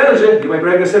lower the energy, you may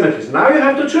break the symmetries. Now you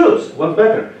have to choose what's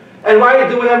better. And why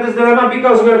do we have this dilemma?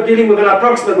 Because we're dealing with an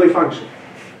approximate wave function.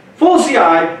 Full CI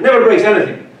never breaks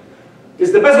anything.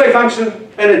 It's the best wave function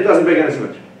and it doesn't break any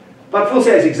symmetry. But full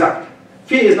CI is exact.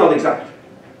 Phi is not exact.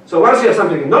 So once you have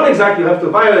something non-exact, you have to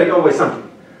violate always something.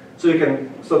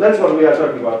 So that's what we are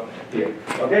talking about here.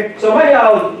 Okay? So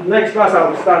maybe next class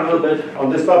I'll start a little bit on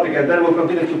this topic and then we'll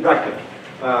continue to practice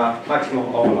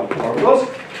maximum overlap orbitals.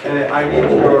 I need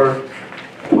your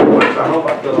homework. I hope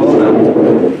I've done all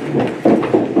that.